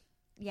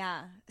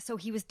So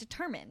he was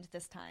determined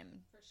this time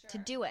to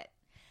do it.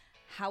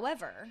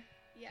 However,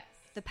 yes,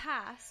 the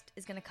past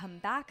is going to come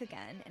back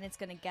again, and it's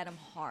going to get him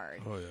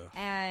hard. Oh, yeah.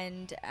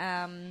 And,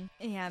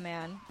 yeah,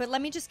 man. But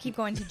let me just keep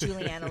going to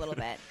Julianne a little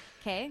bit,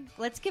 okay?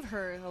 Let's give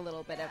her a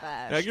little bit of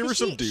a... Yeah, give her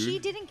some dude. She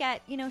didn't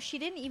get, she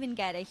didn't even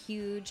get a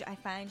huge, I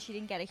find she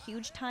didn't get a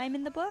huge time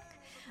in the book.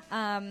 But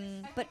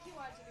You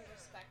want to be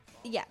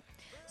respectful. yeah.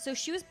 So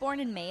she was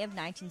born in May of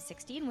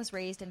 1960 and was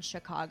raised in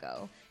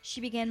Chicago. She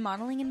began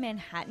modeling in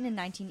Manhattan in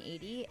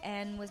 1980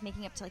 and was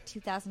making up to like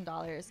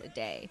 $2,000 a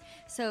day.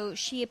 So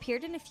she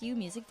appeared in a few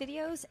music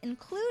videos,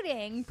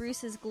 including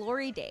Bruce's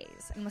Glory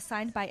Days, and was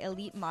signed by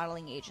Elite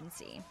Modeling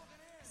Agency.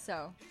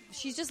 So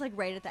she's just like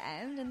right at the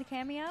end in the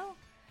cameo.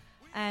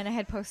 And I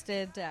had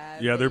posted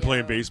Yeah, they're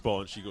playing baseball,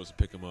 and she goes to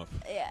pick him up.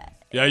 Yeah.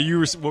 Yeah, you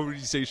were... What would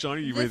you say,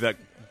 Shawnee? You made that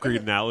great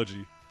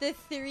analogy. The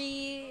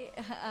three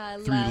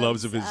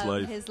loves of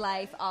his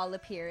life. all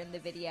appear in the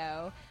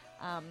video.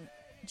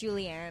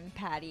 Julianne,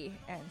 Patty,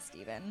 and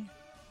Steven.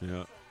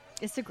 Yeah.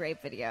 It's a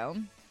great video.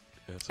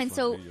 Yeah, it's a And fun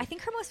so video. I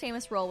think her most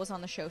famous role was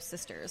on the show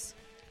Sisters.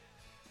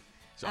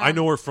 So I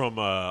know her from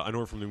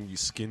the movie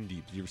Skin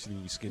Deep. Did you ever see the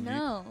movie Skin Deep?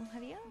 No.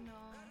 Have you? No.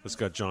 It's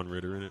got John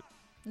Ritter in it.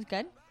 Is it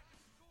good?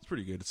 It's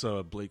pretty good. It's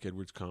a Blake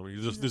Edwards comedy.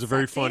 There's it a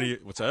very sexy? funny...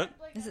 What's that?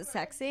 Is it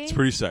sexy? It's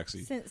pretty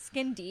sexy.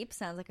 Skin Deep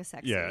sounds like a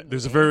sexy Yeah, movie.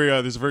 there's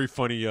a very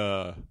funny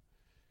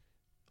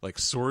like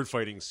sword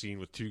fighting scene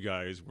with two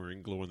guys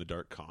wearing glow in the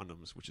dark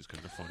condoms, which is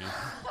kind of funny.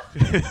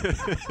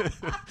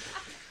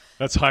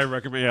 That's high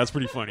recommend. Yeah, it's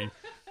pretty funny.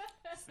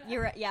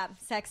 You're right. Yeah,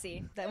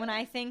 sexy. That when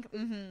I think,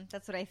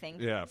 that's what I think.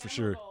 Yeah, for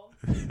sure.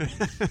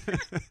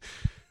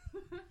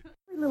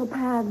 Little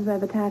pads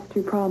I've attached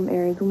to your problem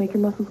areas will make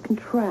your muscles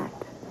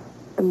contract.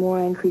 The more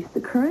I increase the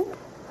current,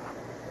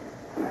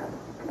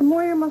 the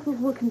more your muscles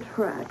will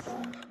contract.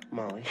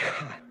 Molly.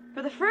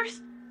 For the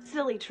first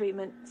silly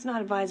treatment, it's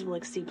not advisable to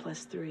exceed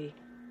 +3.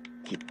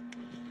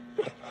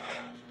 God,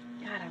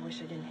 I wish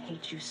I didn't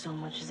hate you so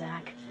much,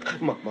 Zach.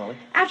 Molly.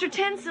 After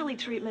 10 silly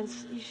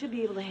treatments, you should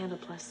be able to handle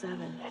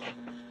 +7.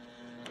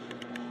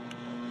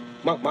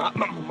 Mom. Why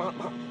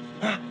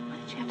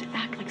did you have to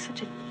act like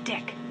such a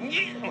dick?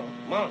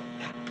 Mom.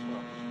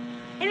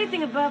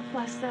 Anything above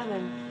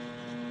 +7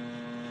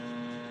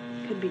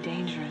 could be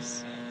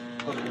dangerous.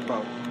 Okay,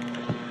 Mom.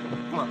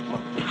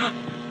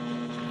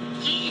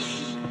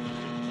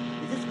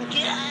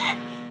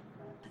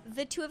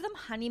 The two of them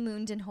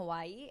honeymooned in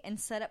Hawaii and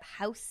set up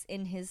house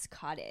in his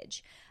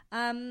cottage.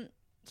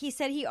 He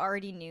said he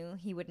already knew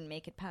he wouldn't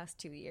make it past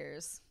 2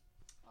 years.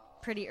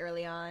 Pretty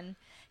early on.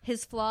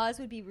 His flaws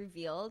would be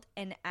revealed,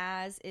 and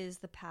as is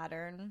the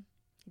pattern,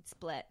 he'd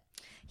split.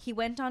 He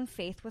went on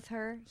faith with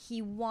her.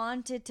 He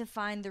wanted to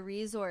find the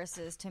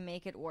resources to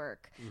make it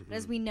work. But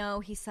as we know,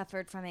 he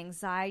suffered from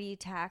anxiety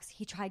attacks.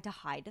 He tried to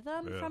hide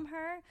them from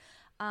her.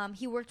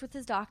 He worked with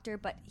his doctor,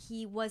 but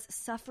he was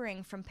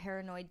suffering from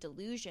paranoid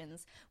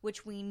delusions,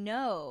 which we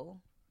know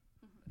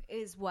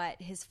is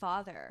what his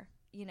father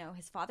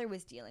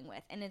was dealing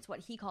with. And it's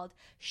what he called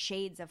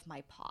shades of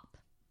my pop,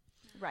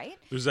 right?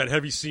 There's that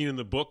heavy scene in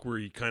the book where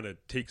he kind of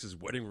takes his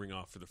wedding ring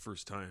off for the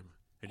first time.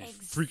 And, and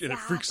it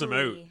freaks him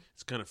out.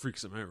 It kind of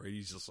freaks him out, right?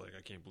 He's just like,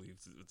 I can't believe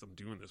I'm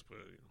doing this, but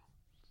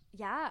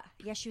Yeah,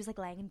 she was like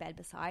laying in bed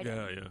beside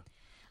him.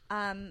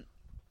 Yeah.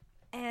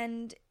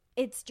 And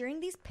it's during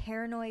these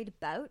paranoid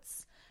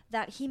bouts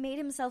that he made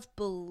himself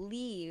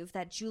believe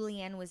that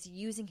Julianne was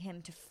using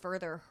him to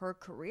further her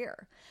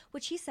career,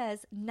 which he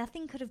says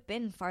nothing could have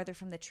been farther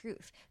from the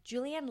truth.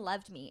 Julianne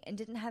loved me and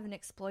didn't have an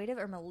exploitive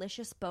or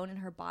malicious bone in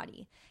her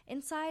body.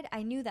 Inside,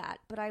 I knew that,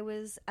 but I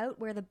was out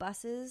where the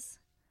buses...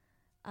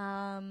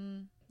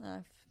 I've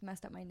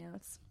messed up my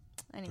notes.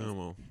 Anyways, Oh,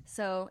 well.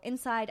 So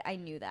inside, I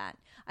knew that.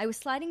 I was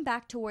sliding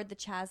back toward the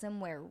chasm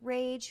where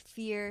rage,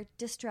 fear,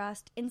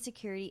 distrust,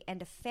 insecurity,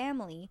 and a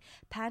family,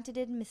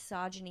 patented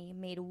misogyny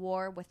made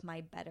war with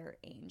my better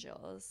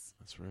angels.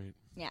 That's right.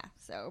 Yeah,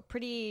 so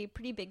pretty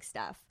big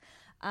stuff.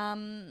 He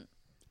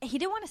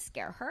didn't want to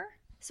scare her.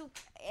 So,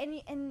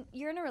 and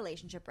you're in a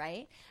relationship,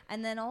 right?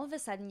 And then all of a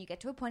sudden you get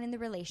to a point in the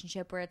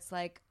relationship where it's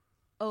like,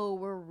 oh,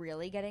 we're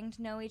really getting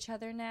to know each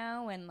other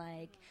now, and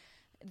like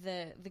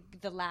the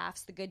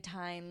laughs, the good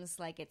times,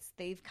 like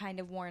they've kind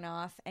of worn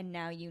off, and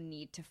now you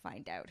need to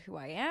find out who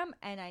I am,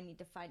 and I need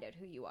to find out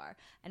who you are.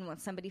 And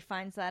once somebody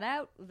finds that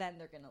out, then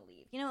they're gonna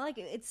leave. You know, like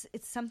it's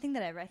something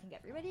that I think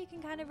everybody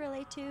can kind of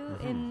relate to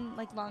in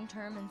like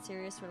long-term and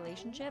serious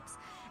relationships.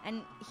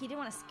 And he didn't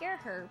want to scare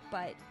her,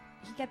 but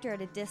he kept her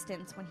at a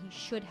distance when he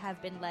should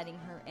have been letting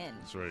her in.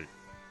 That's right.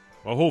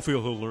 Well,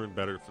 hopefully he'll learn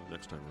better for the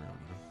next time around.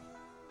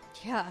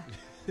 Yeah.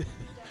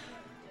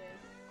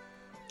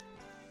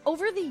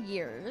 Over the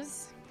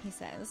years, he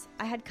says,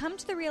 I had come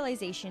to the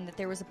realization that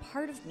there was a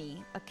part of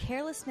me, a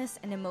carelessness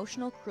and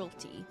emotional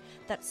cruelty,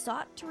 that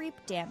sought to reap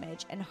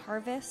damage and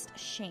harvest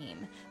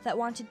shame, that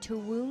wanted to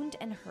wound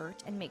and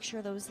hurt and make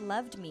sure those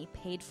loved me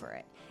paid for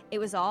it. It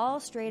was all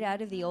straight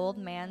out of the old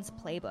man's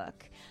playbook.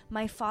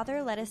 My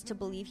father led us to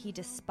believe he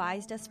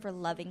despised us for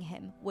loving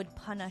him, would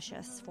punish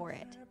us for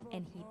it,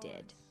 and he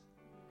did.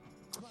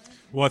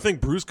 Well, I think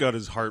Bruce got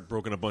his heart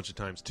broken a bunch of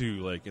times too,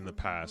 like in the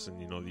past,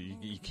 and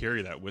you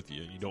carry that with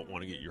you. You don't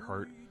want to get your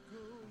heart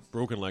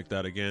Broken Like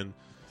That Again.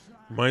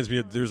 Reminds me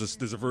of there's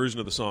a version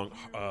of the song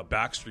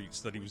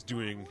Backstreets that he was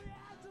doing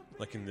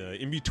like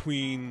in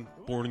between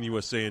Born in the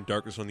USA and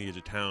Darkness on the Edge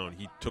of Town.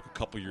 He took a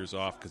couple years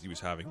off because he was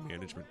having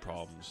management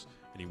problems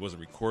and he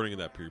wasn't recording in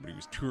that period, but he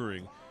was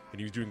touring and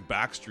he was doing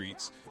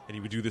Backstreets, and he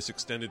would do this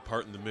extended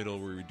part in the middle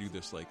where he would do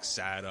this like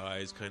sad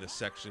eyes kind of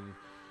section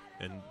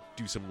and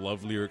do some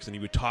love lyrics, and he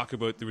would talk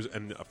about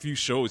and a few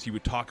shows he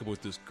would talk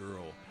about this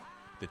girl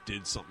that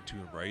did something to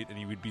him, right? And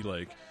he would be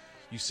like,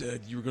 you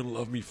said you were going to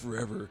love me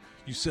forever.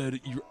 You said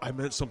I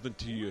meant something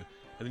to you.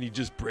 And then he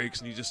just breaks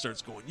and he just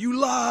starts going, you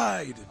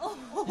lied!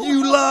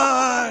 You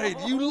lied!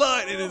 You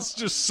lied! And it's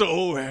just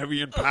so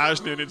heavy and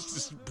passionate. It's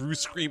just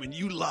Bruce screaming,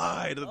 you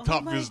lied! At the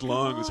top of his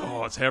lungs.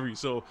 Oh, it's heavy.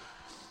 So,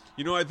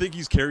 I think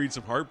he's carried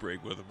some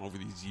heartbreak with him over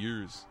these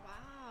years.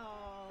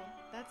 Wow.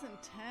 That's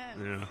intense.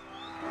 Yeah.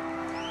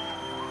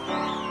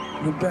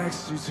 The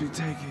Backstreets, we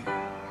take it.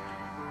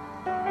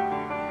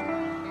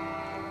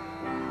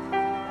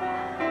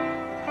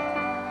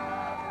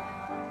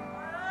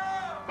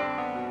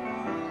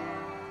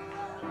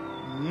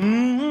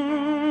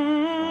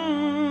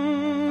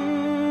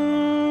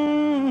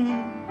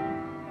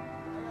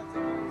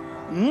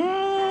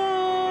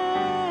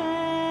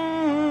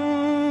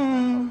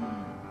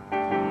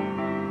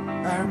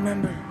 I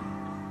remember,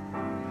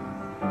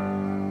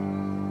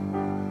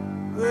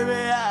 baby,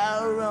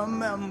 I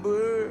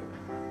remember,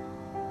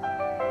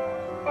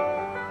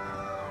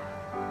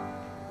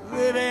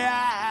 baby,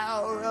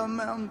 I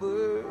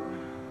remember.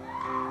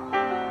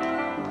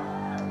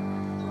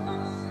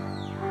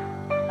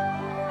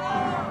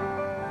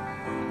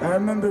 I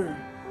remember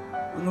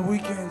on the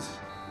weekends,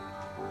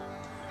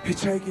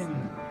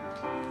 hitchhiking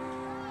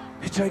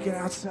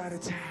outside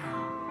of town.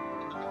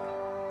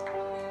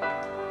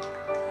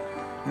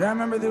 And I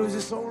remember there was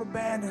this old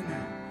abandoned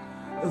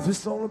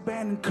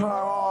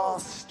car all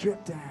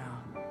stripped down.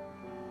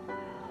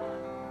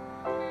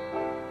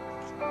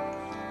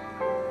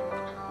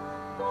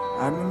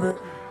 I remember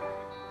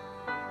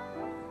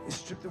they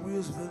stripped the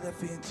wheels of the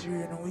left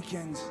interior on the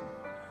weekends.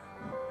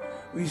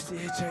 We used to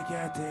hitchhike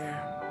out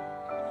there.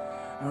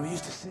 And we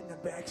used to sit in the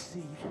back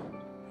seat.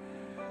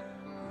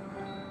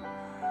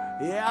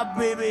 Yeah,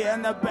 baby,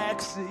 in the back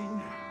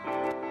seat.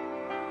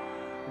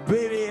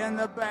 Baby, in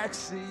the back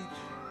seat.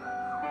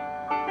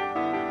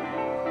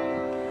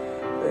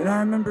 And I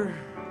remember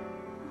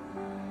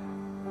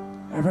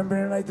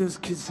the night those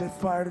kids set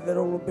fire to that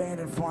old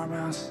abandoned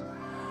farmhouse.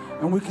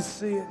 And we could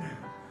see it.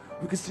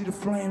 We could see the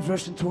flames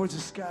rushing towards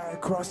the sky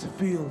across the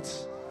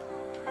fields.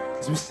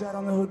 As we sat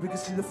on the hood, we could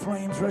see the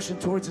flames rushing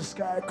towards the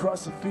sky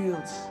across the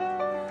fields.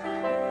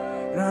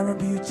 And I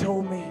remember you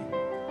told me,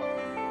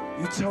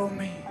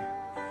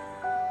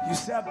 you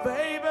said,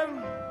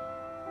 baby,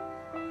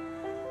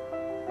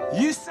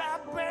 you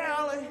said,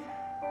 barely,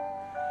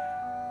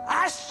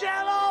 I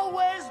shall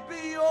always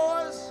be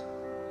yours.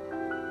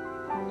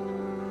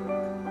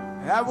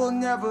 I will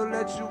never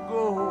let you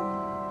go.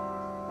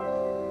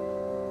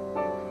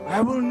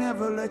 I will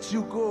never let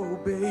you go,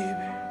 baby.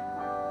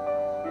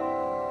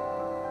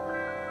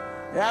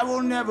 I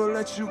will never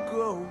let you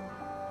go.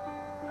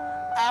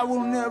 I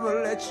will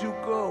never let you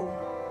go.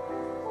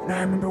 And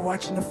I remember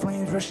watching the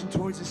flames rushing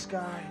towards the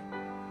sky.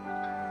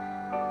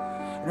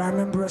 And I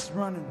remember us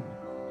running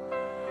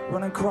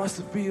across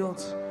the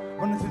fields,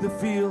 running through the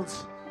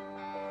fields,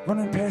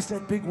 running past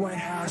that big white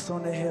house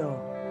on the hill,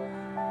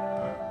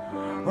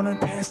 running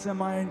past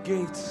them iron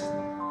gates,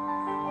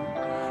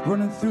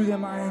 running through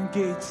them iron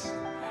gates,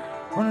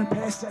 running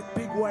past that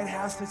big white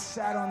house that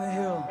sat on the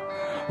hill,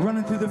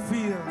 running through the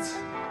fields.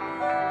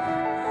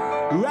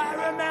 I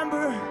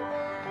remember,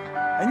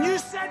 and you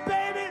said,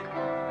 baby,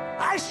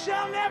 I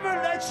shall never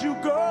let you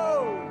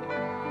go.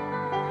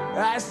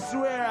 I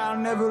swear I'll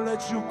never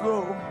let you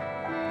go.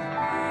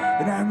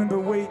 And I remember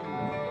waiting.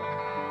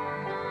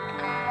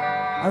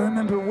 I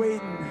remember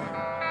waiting.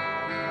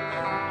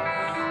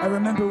 I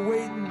remember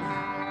waiting.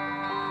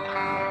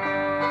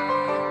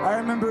 I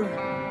remember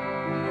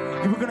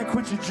you were gonna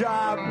quit your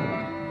job,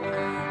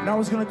 and I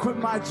was gonna quit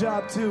my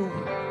job too.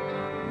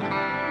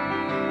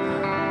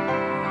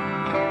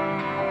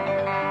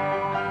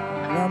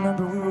 And I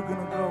remember we were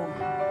gonna go.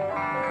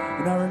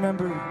 And I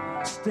remember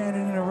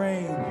standing in the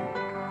rain.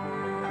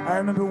 I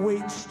remember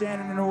waiting,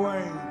 standing in the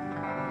rain.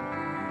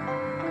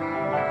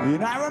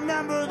 And I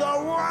remember the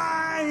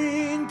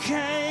rain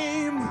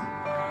came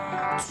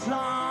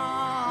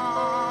tumbling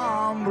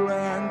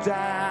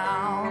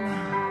down.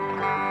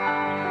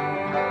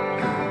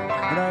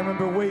 And I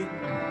remember waiting.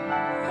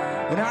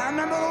 And I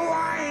remember the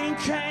rain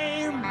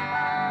came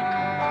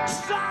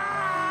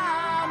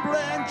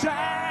tumbling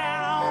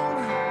down.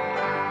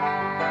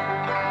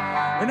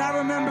 And I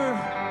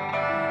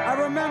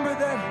remember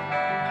that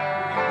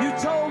you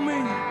told me.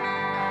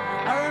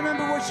 I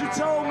remember what you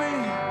told me.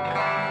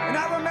 And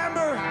I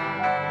remember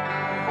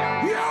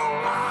you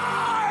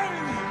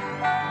lied.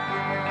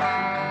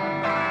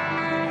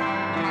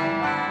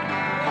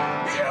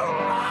 You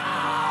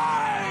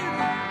lied.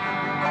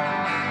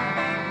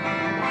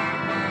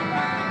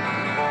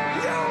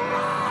 You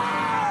lied.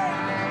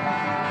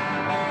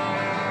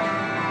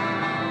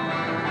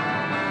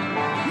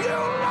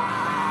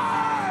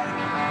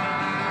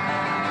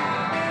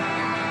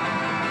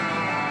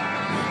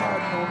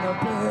 on the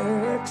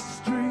back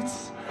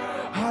streets,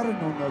 hiding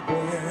on the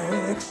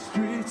back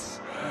streets,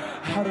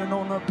 hiding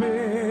on the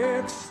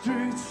back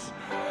streets,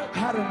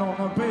 hiding on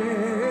the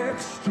back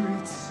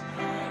streets,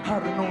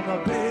 hiding on the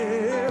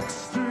back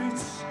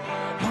streets,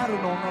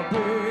 hiding on the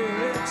back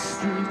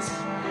streets,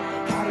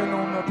 hiding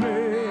on the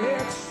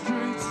back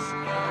streets,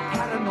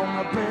 hiding on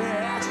the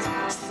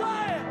back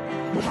streets,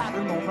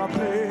 hiding on the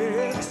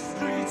back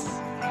streets,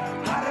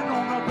 hiding on the back streets, hiding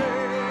on the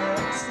back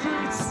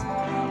streets,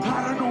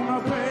 hiding on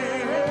the back streets, hiding on the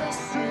back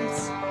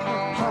streets,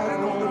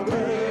 hiding on the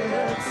back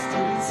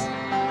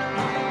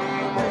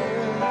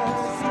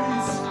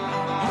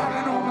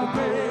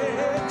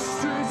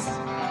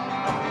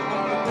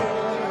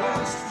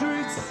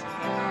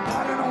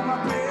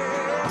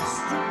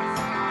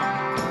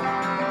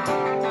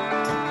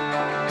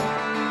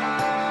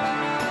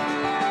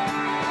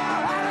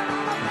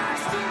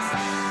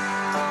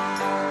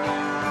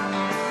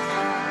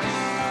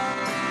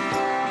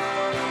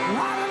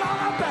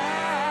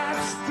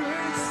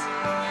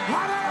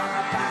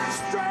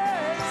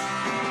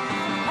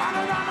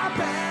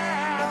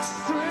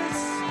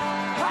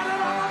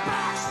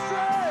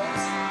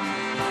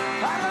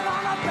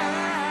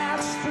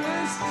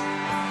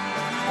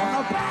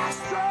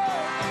streets.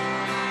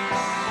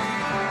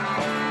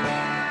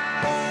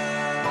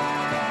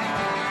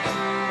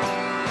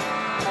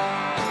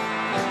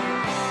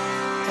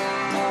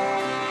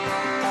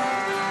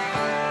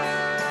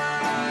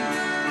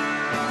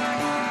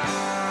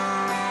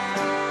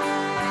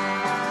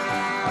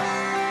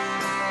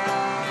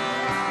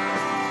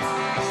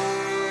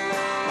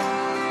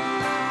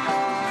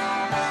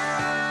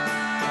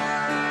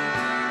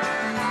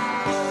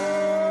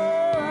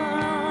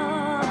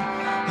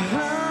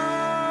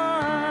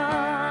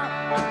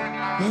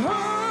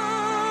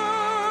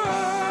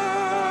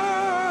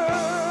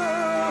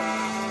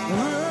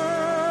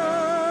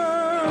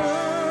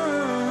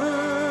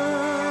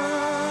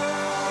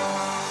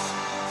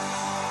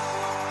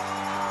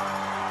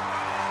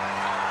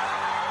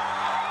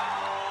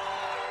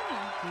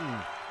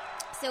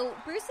 So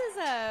Bruce is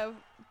a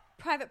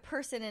private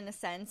person in a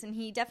sense, and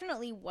he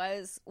definitely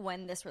was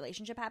when this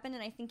relationship happened,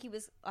 and I think he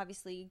was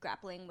obviously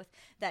grappling with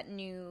that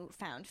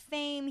newfound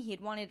fame. He had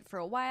wanted it for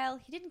a while.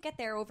 He didn't get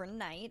there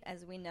overnight,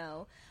 as we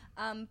know,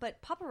 but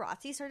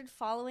paparazzi started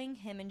following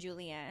him and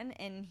Julianne,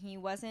 and he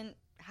wasn't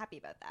happy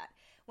about that.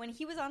 When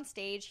he was on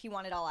stage, he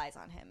wanted all eyes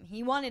on him.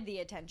 He wanted the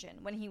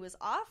attention. When he was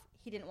off,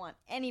 he didn't want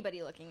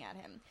anybody looking at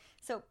him.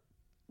 So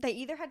they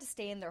either had to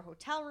stay in their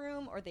hotel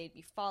room or they'd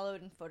be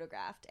followed and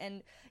photographed.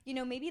 And, you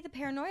know, maybe the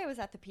paranoia was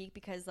at the peak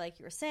because, like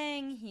you were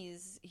saying,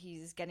 he's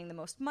getting the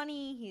most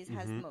money, he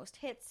has the most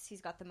hits, he's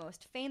got the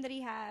most fame that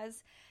he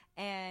has.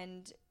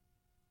 And,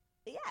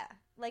 yeah,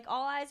 like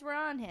all eyes were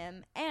on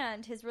him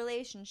and his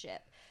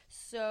relationship.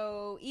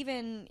 So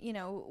even, you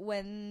know,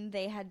 when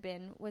they had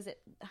been, was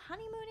it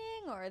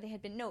honeymooning or they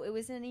had been, no, it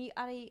was on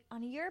a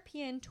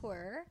European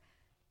tour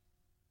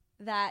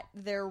that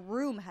their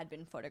room had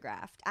been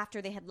photographed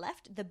after they had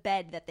left the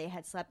bed that they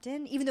had slept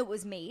in, even though it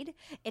was made,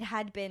 it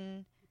had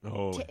been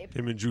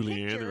him and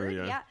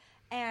Julianne, yeah.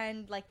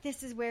 And like,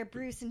 this is where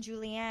Bruce and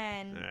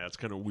Julianne. Yeah, it's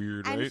kind of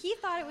weird, and right? he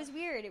thought it was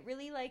weird. It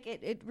really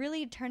it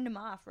really turned him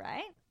off,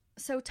 right?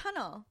 So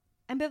tunnel,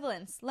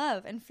 ambivalence,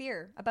 love, and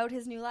fear about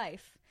his new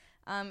life.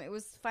 It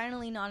was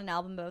finally not an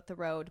album about the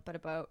road, but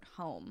about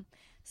home.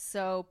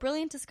 So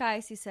Brilliant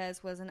Disguise, he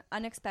says, was an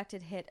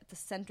unexpected hit at the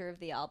center of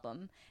the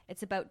album.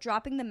 It's about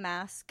dropping the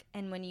mask,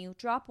 and when you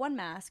drop one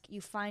mask,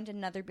 you find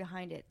another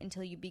behind it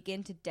until you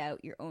begin to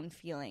doubt your own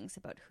feelings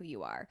about who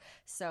you are.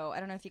 So I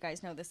don't know if you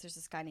guys know this. There's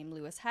this guy named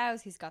Lewis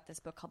Howes. He's got this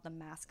book called The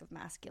Mask of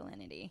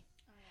Masculinity.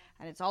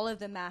 And it's all of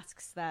the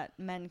masks that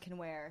men can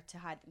wear to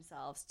hide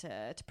themselves,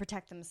 to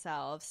protect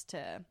themselves,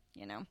 to,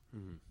 you know.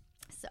 Mm-hmm.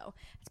 So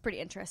it's pretty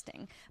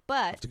interesting. But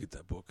I have to get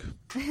that book.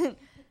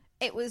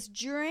 It was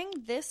during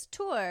this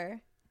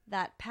tour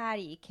that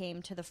Patty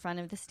came to the front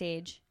of the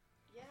stage.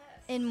 Yes.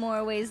 In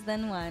more ways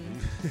than one.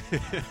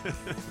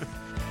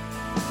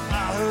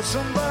 I heard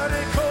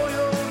somebody call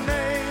your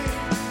name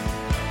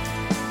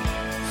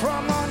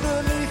from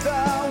underneath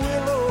our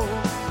willow.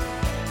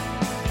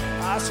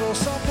 I saw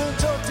something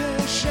tucked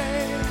in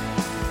shame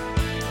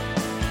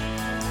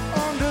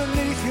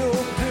underneath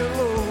your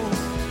pillow.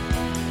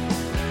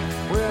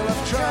 Well,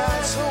 I've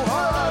tried so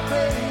hard,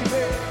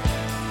 baby,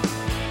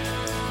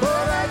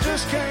 but I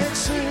just can't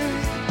see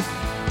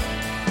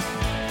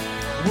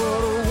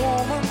what a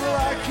woman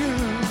like you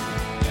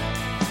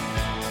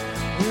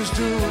is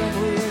doing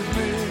with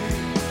me.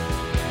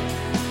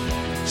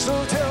 So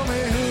tell me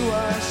who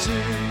I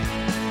see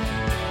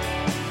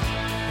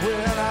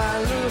when I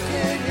look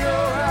in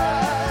your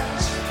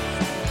eyes.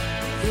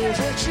 Is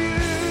it you,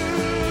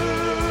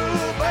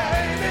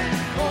 baby,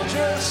 or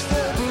just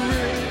the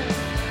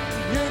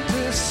brilliant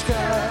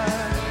disguise?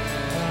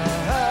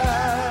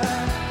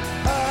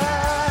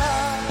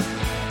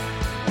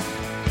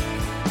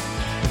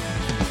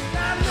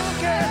 Now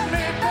look at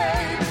me,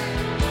 baby,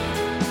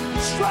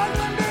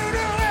 struggling to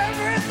do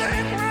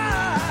everything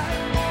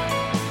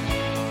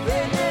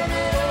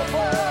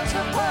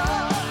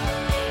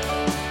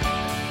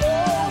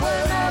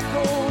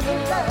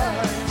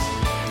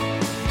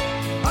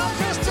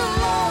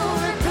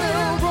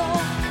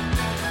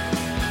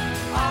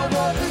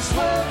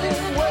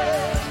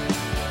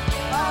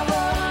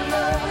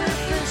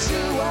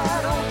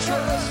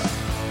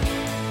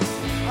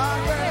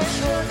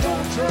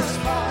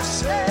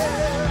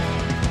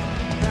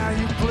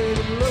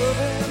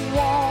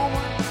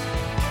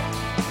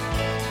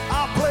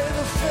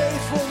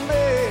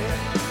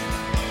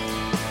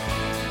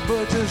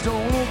Please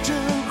don't look too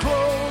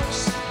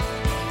close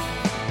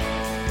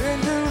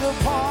into the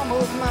palm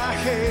of my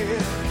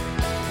hand.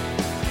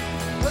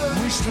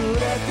 We stood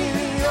at the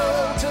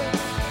altar.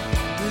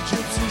 The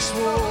gypsy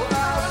swore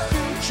our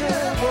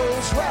future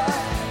was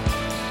right.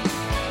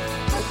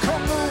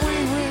 Come the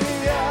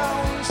wee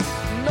hours,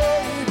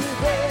 maybe,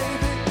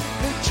 baby,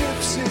 the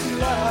gypsy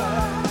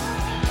lied.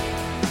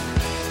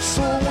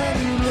 So when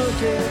you look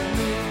at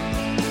me,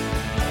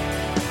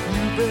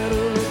 you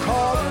better look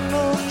hard and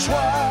look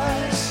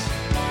twice.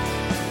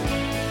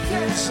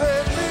 Is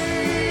it me,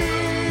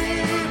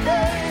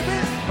 baby,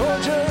 or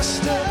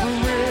just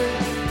temporary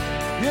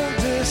in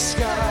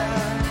disguise?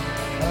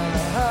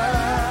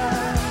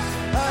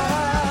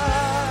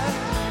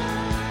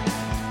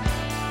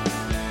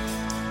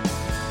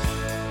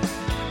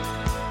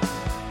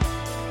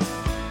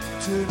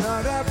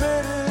 Tonight I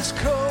bet it's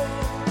cold.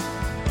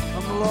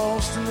 I'm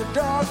lost in the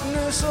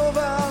darkness of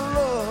our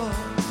love.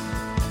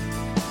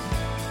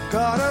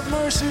 God have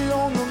mercy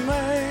on the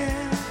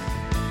man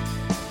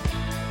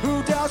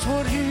who doubts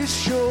what he's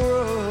sure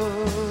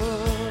of.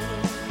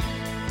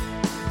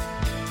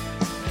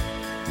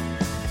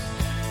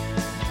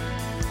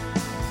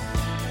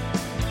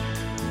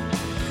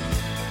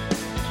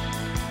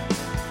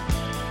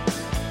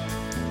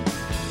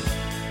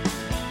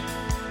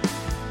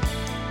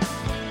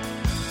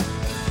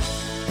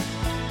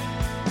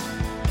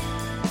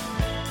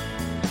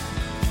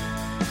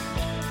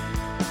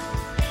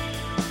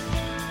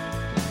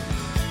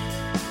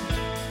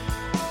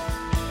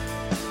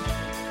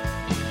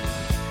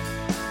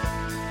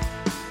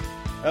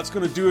 That's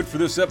going to do it for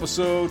this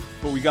episode,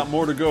 but we got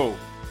more to go.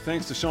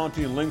 Thanks to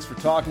Shanti and Lynx for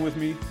talking with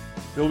me.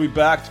 They'll be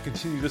back to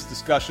continue this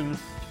discussion,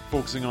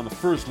 focusing on the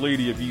First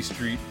Lady of E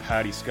Street,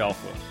 Patti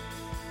Scialfa.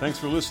 Thanks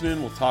for listening.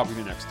 We'll talk with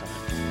you next time.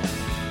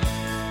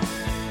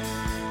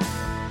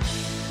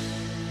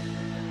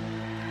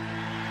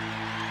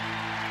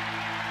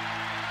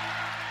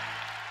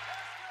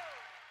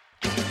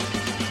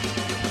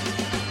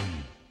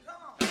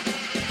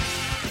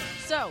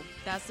 So,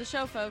 that's the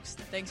show, folks.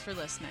 Thanks for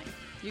listening.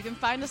 You can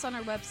find us on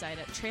our website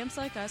at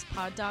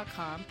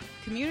trampslikeUsPod.com,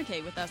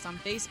 communicate with us on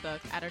Facebook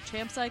at our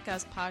Tramps Like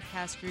Us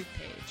podcast group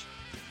page,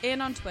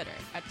 and on Twitter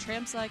at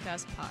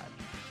TrampsLikeUsPod.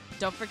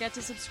 Don't forget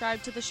to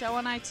subscribe to the show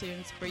on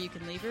iTunes, where you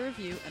can leave a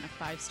review and a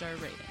 5-star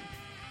rating.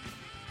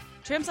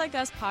 Tramps Like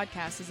Us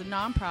podcast is a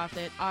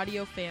non-profit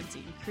audio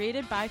fanzine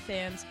created by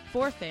fans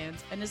for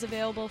fans and is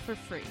available for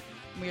free.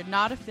 We are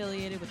not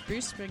affiliated with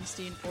Bruce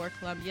Springsteen or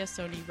Columbia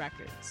Sony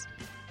Records.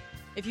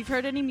 If you've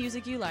heard any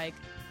music you like,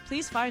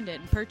 please find it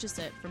and purchase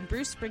it from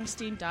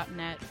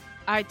brucespringsteen.net,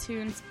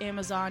 iTunes,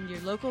 Amazon, your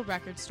local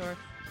record store,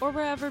 or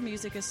wherever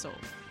music is sold.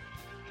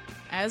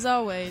 As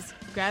always,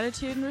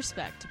 gratitude and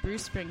respect to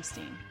Bruce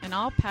Springsteen and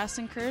all past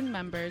and current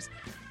members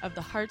of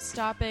the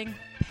heart-stopping,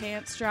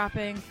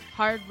 pants-dropping,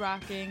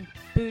 hard-rocking,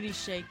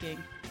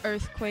 booty-shaking,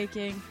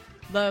 earthquaking,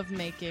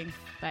 love-making,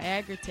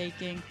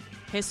 Viagra-taking,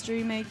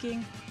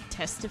 history-making,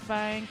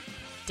 testifying,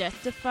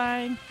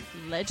 death-defying,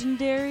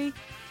 legendary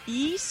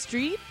E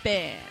Street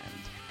Band.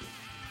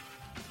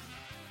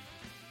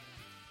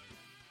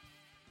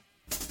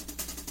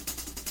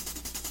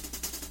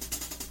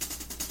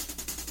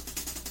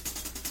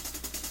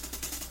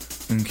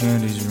 In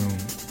Candy's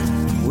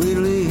room,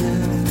 Willie,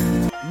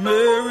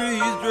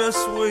 Mary's dress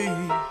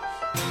wave,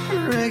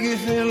 reggae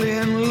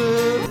feeling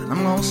love.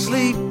 I'm gonna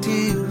sleep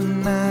till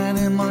night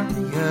in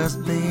Maria's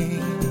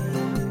bed.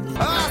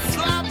 a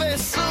sloppy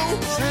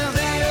soup,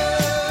 Cynthia,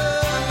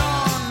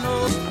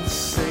 on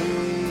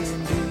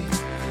Sandy,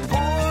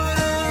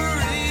 Puerto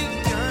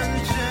Rican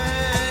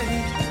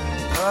Jay,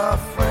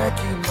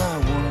 Frankie, my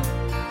woman,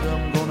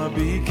 I'm gonna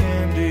be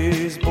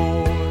Candy's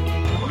boy.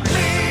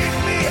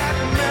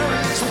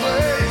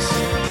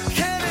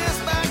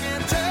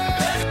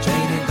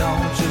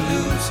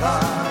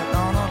 Heart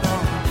on a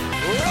dawn.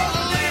 Roll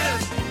the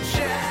lid,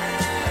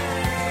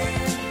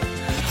 shine,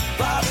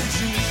 Bobby G.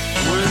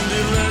 When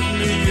they let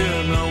me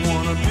in, I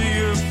wanna be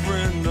your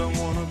friend. I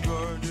wanna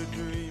guard your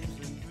dreams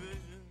and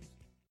visions.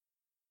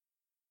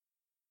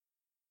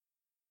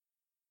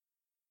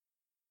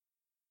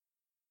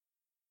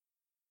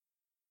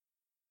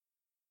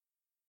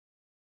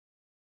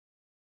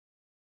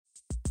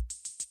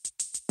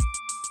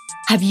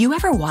 Have you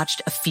ever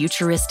watched a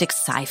futuristic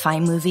sci-fi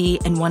movie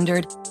and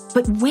wondered,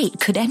 but wait,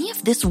 could any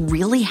of this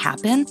really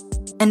happen?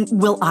 And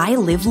will I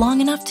live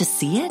long enough to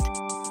see it?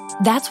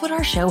 That's what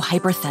our show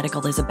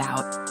Hypothetical is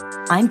about.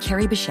 I'm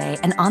Carrie Bechet,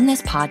 and on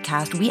this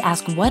podcast, we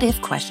ask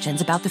what-if questions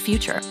about the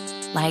future.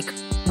 Like,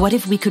 what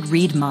if we could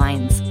read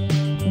minds?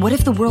 What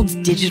if the world's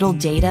digital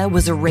data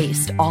was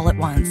erased all at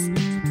once?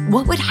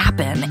 What would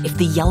happen if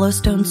the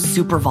Yellowstone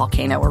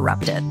supervolcano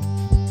erupted?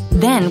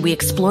 Then we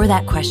explore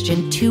that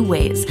question two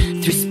ways,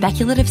 through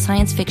speculative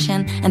science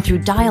fiction and through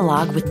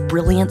dialogue with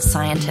brilliant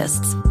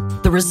scientists.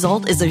 The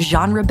result is a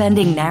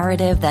genre-bending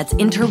narrative that's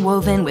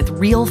interwoven with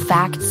real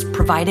facts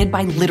provided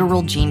by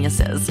literal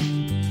geniuses.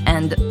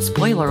 And,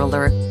 spoiler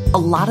alert, a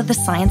lot of the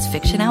science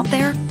fiction out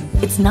there,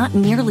 it's not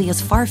nearly as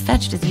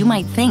far-fetched as you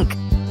might think.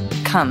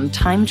 Come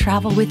time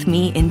travel with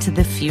me into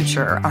the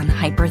future on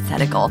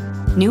Hypothetical.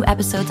 New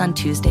episodes on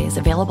Tuesdays,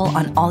 available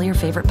on all your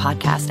favorite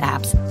podcast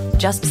apps.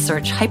 Just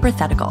search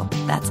Hypothetical.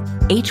 That's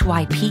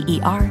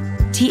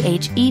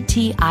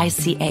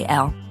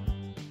HYPERTHETICAL.